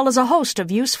 as well as a host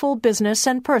of useful business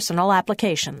and personal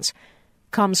applications.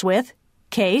 Comes with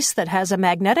case that has a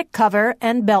magnetic cover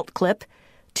and belt clip,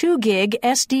 2 gig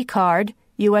SD card,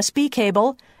 USB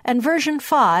cable, and version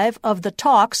 5 of the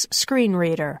Talks screen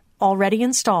reader, already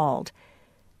installed.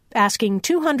 Asking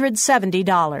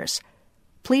 $270.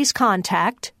 Please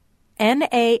contact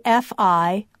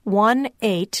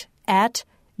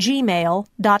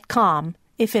nafi18@gmail.com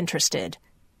if interested.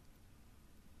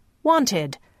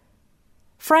 Wanted.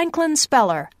 Franklin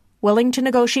Speller, willing to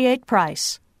negotiate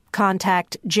price.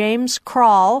 contact James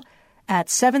Kroll at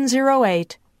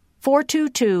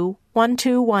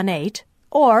 708-422-1218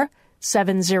 or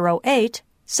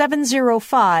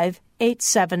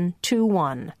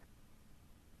 708-705-8721.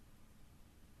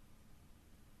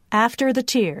 After the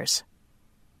tears.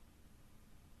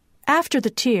 After the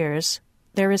tears,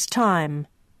 there is time.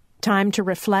 Time to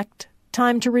reflect,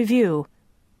 time to review.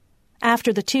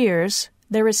 After the tears,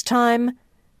 there is time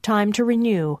to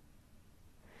renew.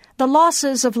 The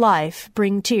losses of life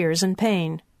bring tears and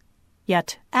pain.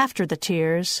 Yet after the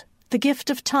tears, the gift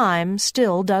of time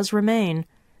still does remain.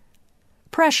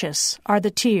 Precious are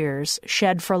the tears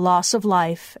shed for loss of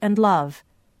life and love.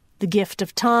 The gift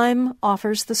of time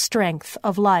offers the strength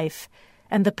of life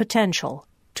and the potential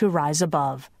to rise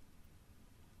above.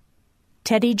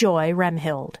 Teddy Joy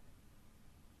Remhild.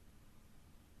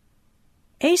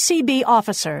 ACB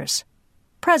Officers.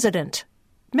 President,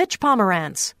 Mitch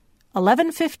Pomerantz,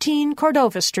 1115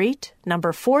 Cordova Street,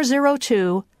 number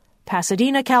 402,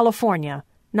 Pasadena, California,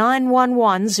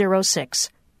 91106.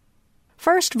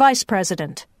 First Vice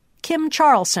President, Kim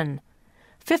Charlson,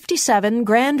 57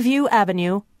 Grandview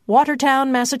Avenue,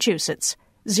 Watertown, Massachusetts,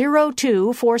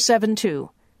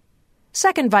 02472.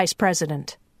 Second Vice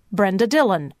President, Brenda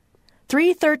Dillon,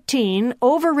 313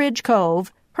 Overridge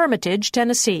Cove, Hermitage,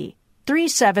 Tennessee,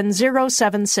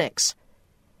 37076.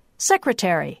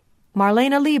 Secretary,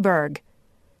 Marlena Lieberg,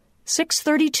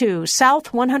 632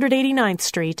 South 189th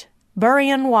Street,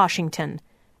 Burien, Washington,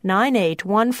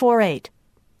 98148.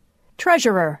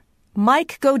 Treasurer,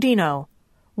 Mike Godino,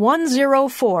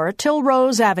 104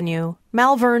 Tilrose Avenue,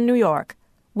 Malvern, New York,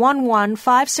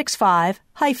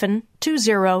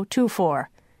 11565-2024.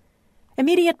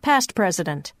 Immediate Past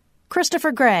President,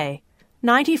 Christopher Gray,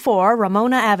 94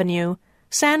 Ramona Avenue,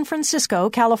 San Francisco,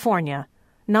 California,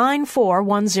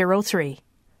 94103.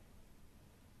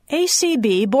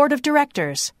 ACB Board of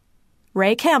Directors,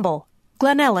 Ray Campbell,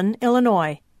 Glen Ellen,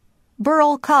 Illinois.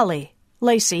 Burl Colley,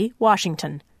 Lacey,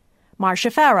 Washington.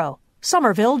 Marcia Farrow,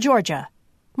 Somerville, Georgia.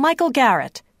 Michael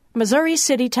Garrett, Missouri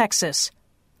City, Texas.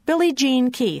 Billie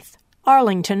Jean Keith,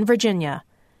 Arlington, Virginia.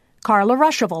 Carla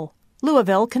Ruschival,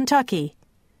 Louisville, Kentucky.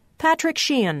 Patrick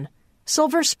Sheehan,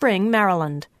 Silver Spring,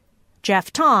 Maryland.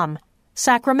 Jeff Tom,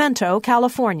 Sacramento,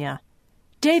 California.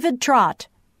 David Trott,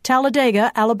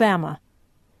 Talladega, Alabama.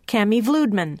 Cami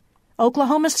Vloodman,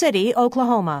 Oklahoma City,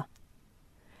 Oklahoma.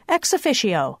 Ex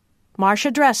officio,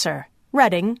 Marcia Dresser,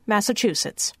 Reading,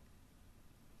 Massachusetts.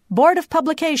 Board of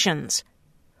Publications,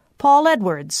 Paul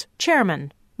Edwards,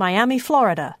 Chairman, Miami,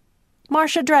 Florida.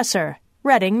 Marcia Dresser,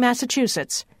 Reading,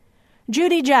 Massachusetts.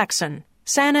 Judy Jackson,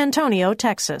 San Antonio,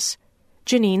 Texas.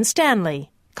 Janine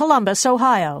Stanley, Columbus,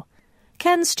 Ohio.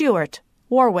 Ken Stewart,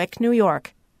 Warwick, New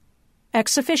York.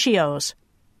 Ex officios,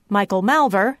 Michael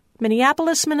Malver,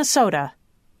 Minneapolis, Minnesota.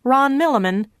 Ron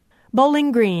Milliman,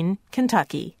 Bowling Green,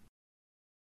 Kentucky.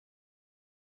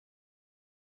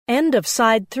 End of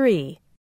Side 3.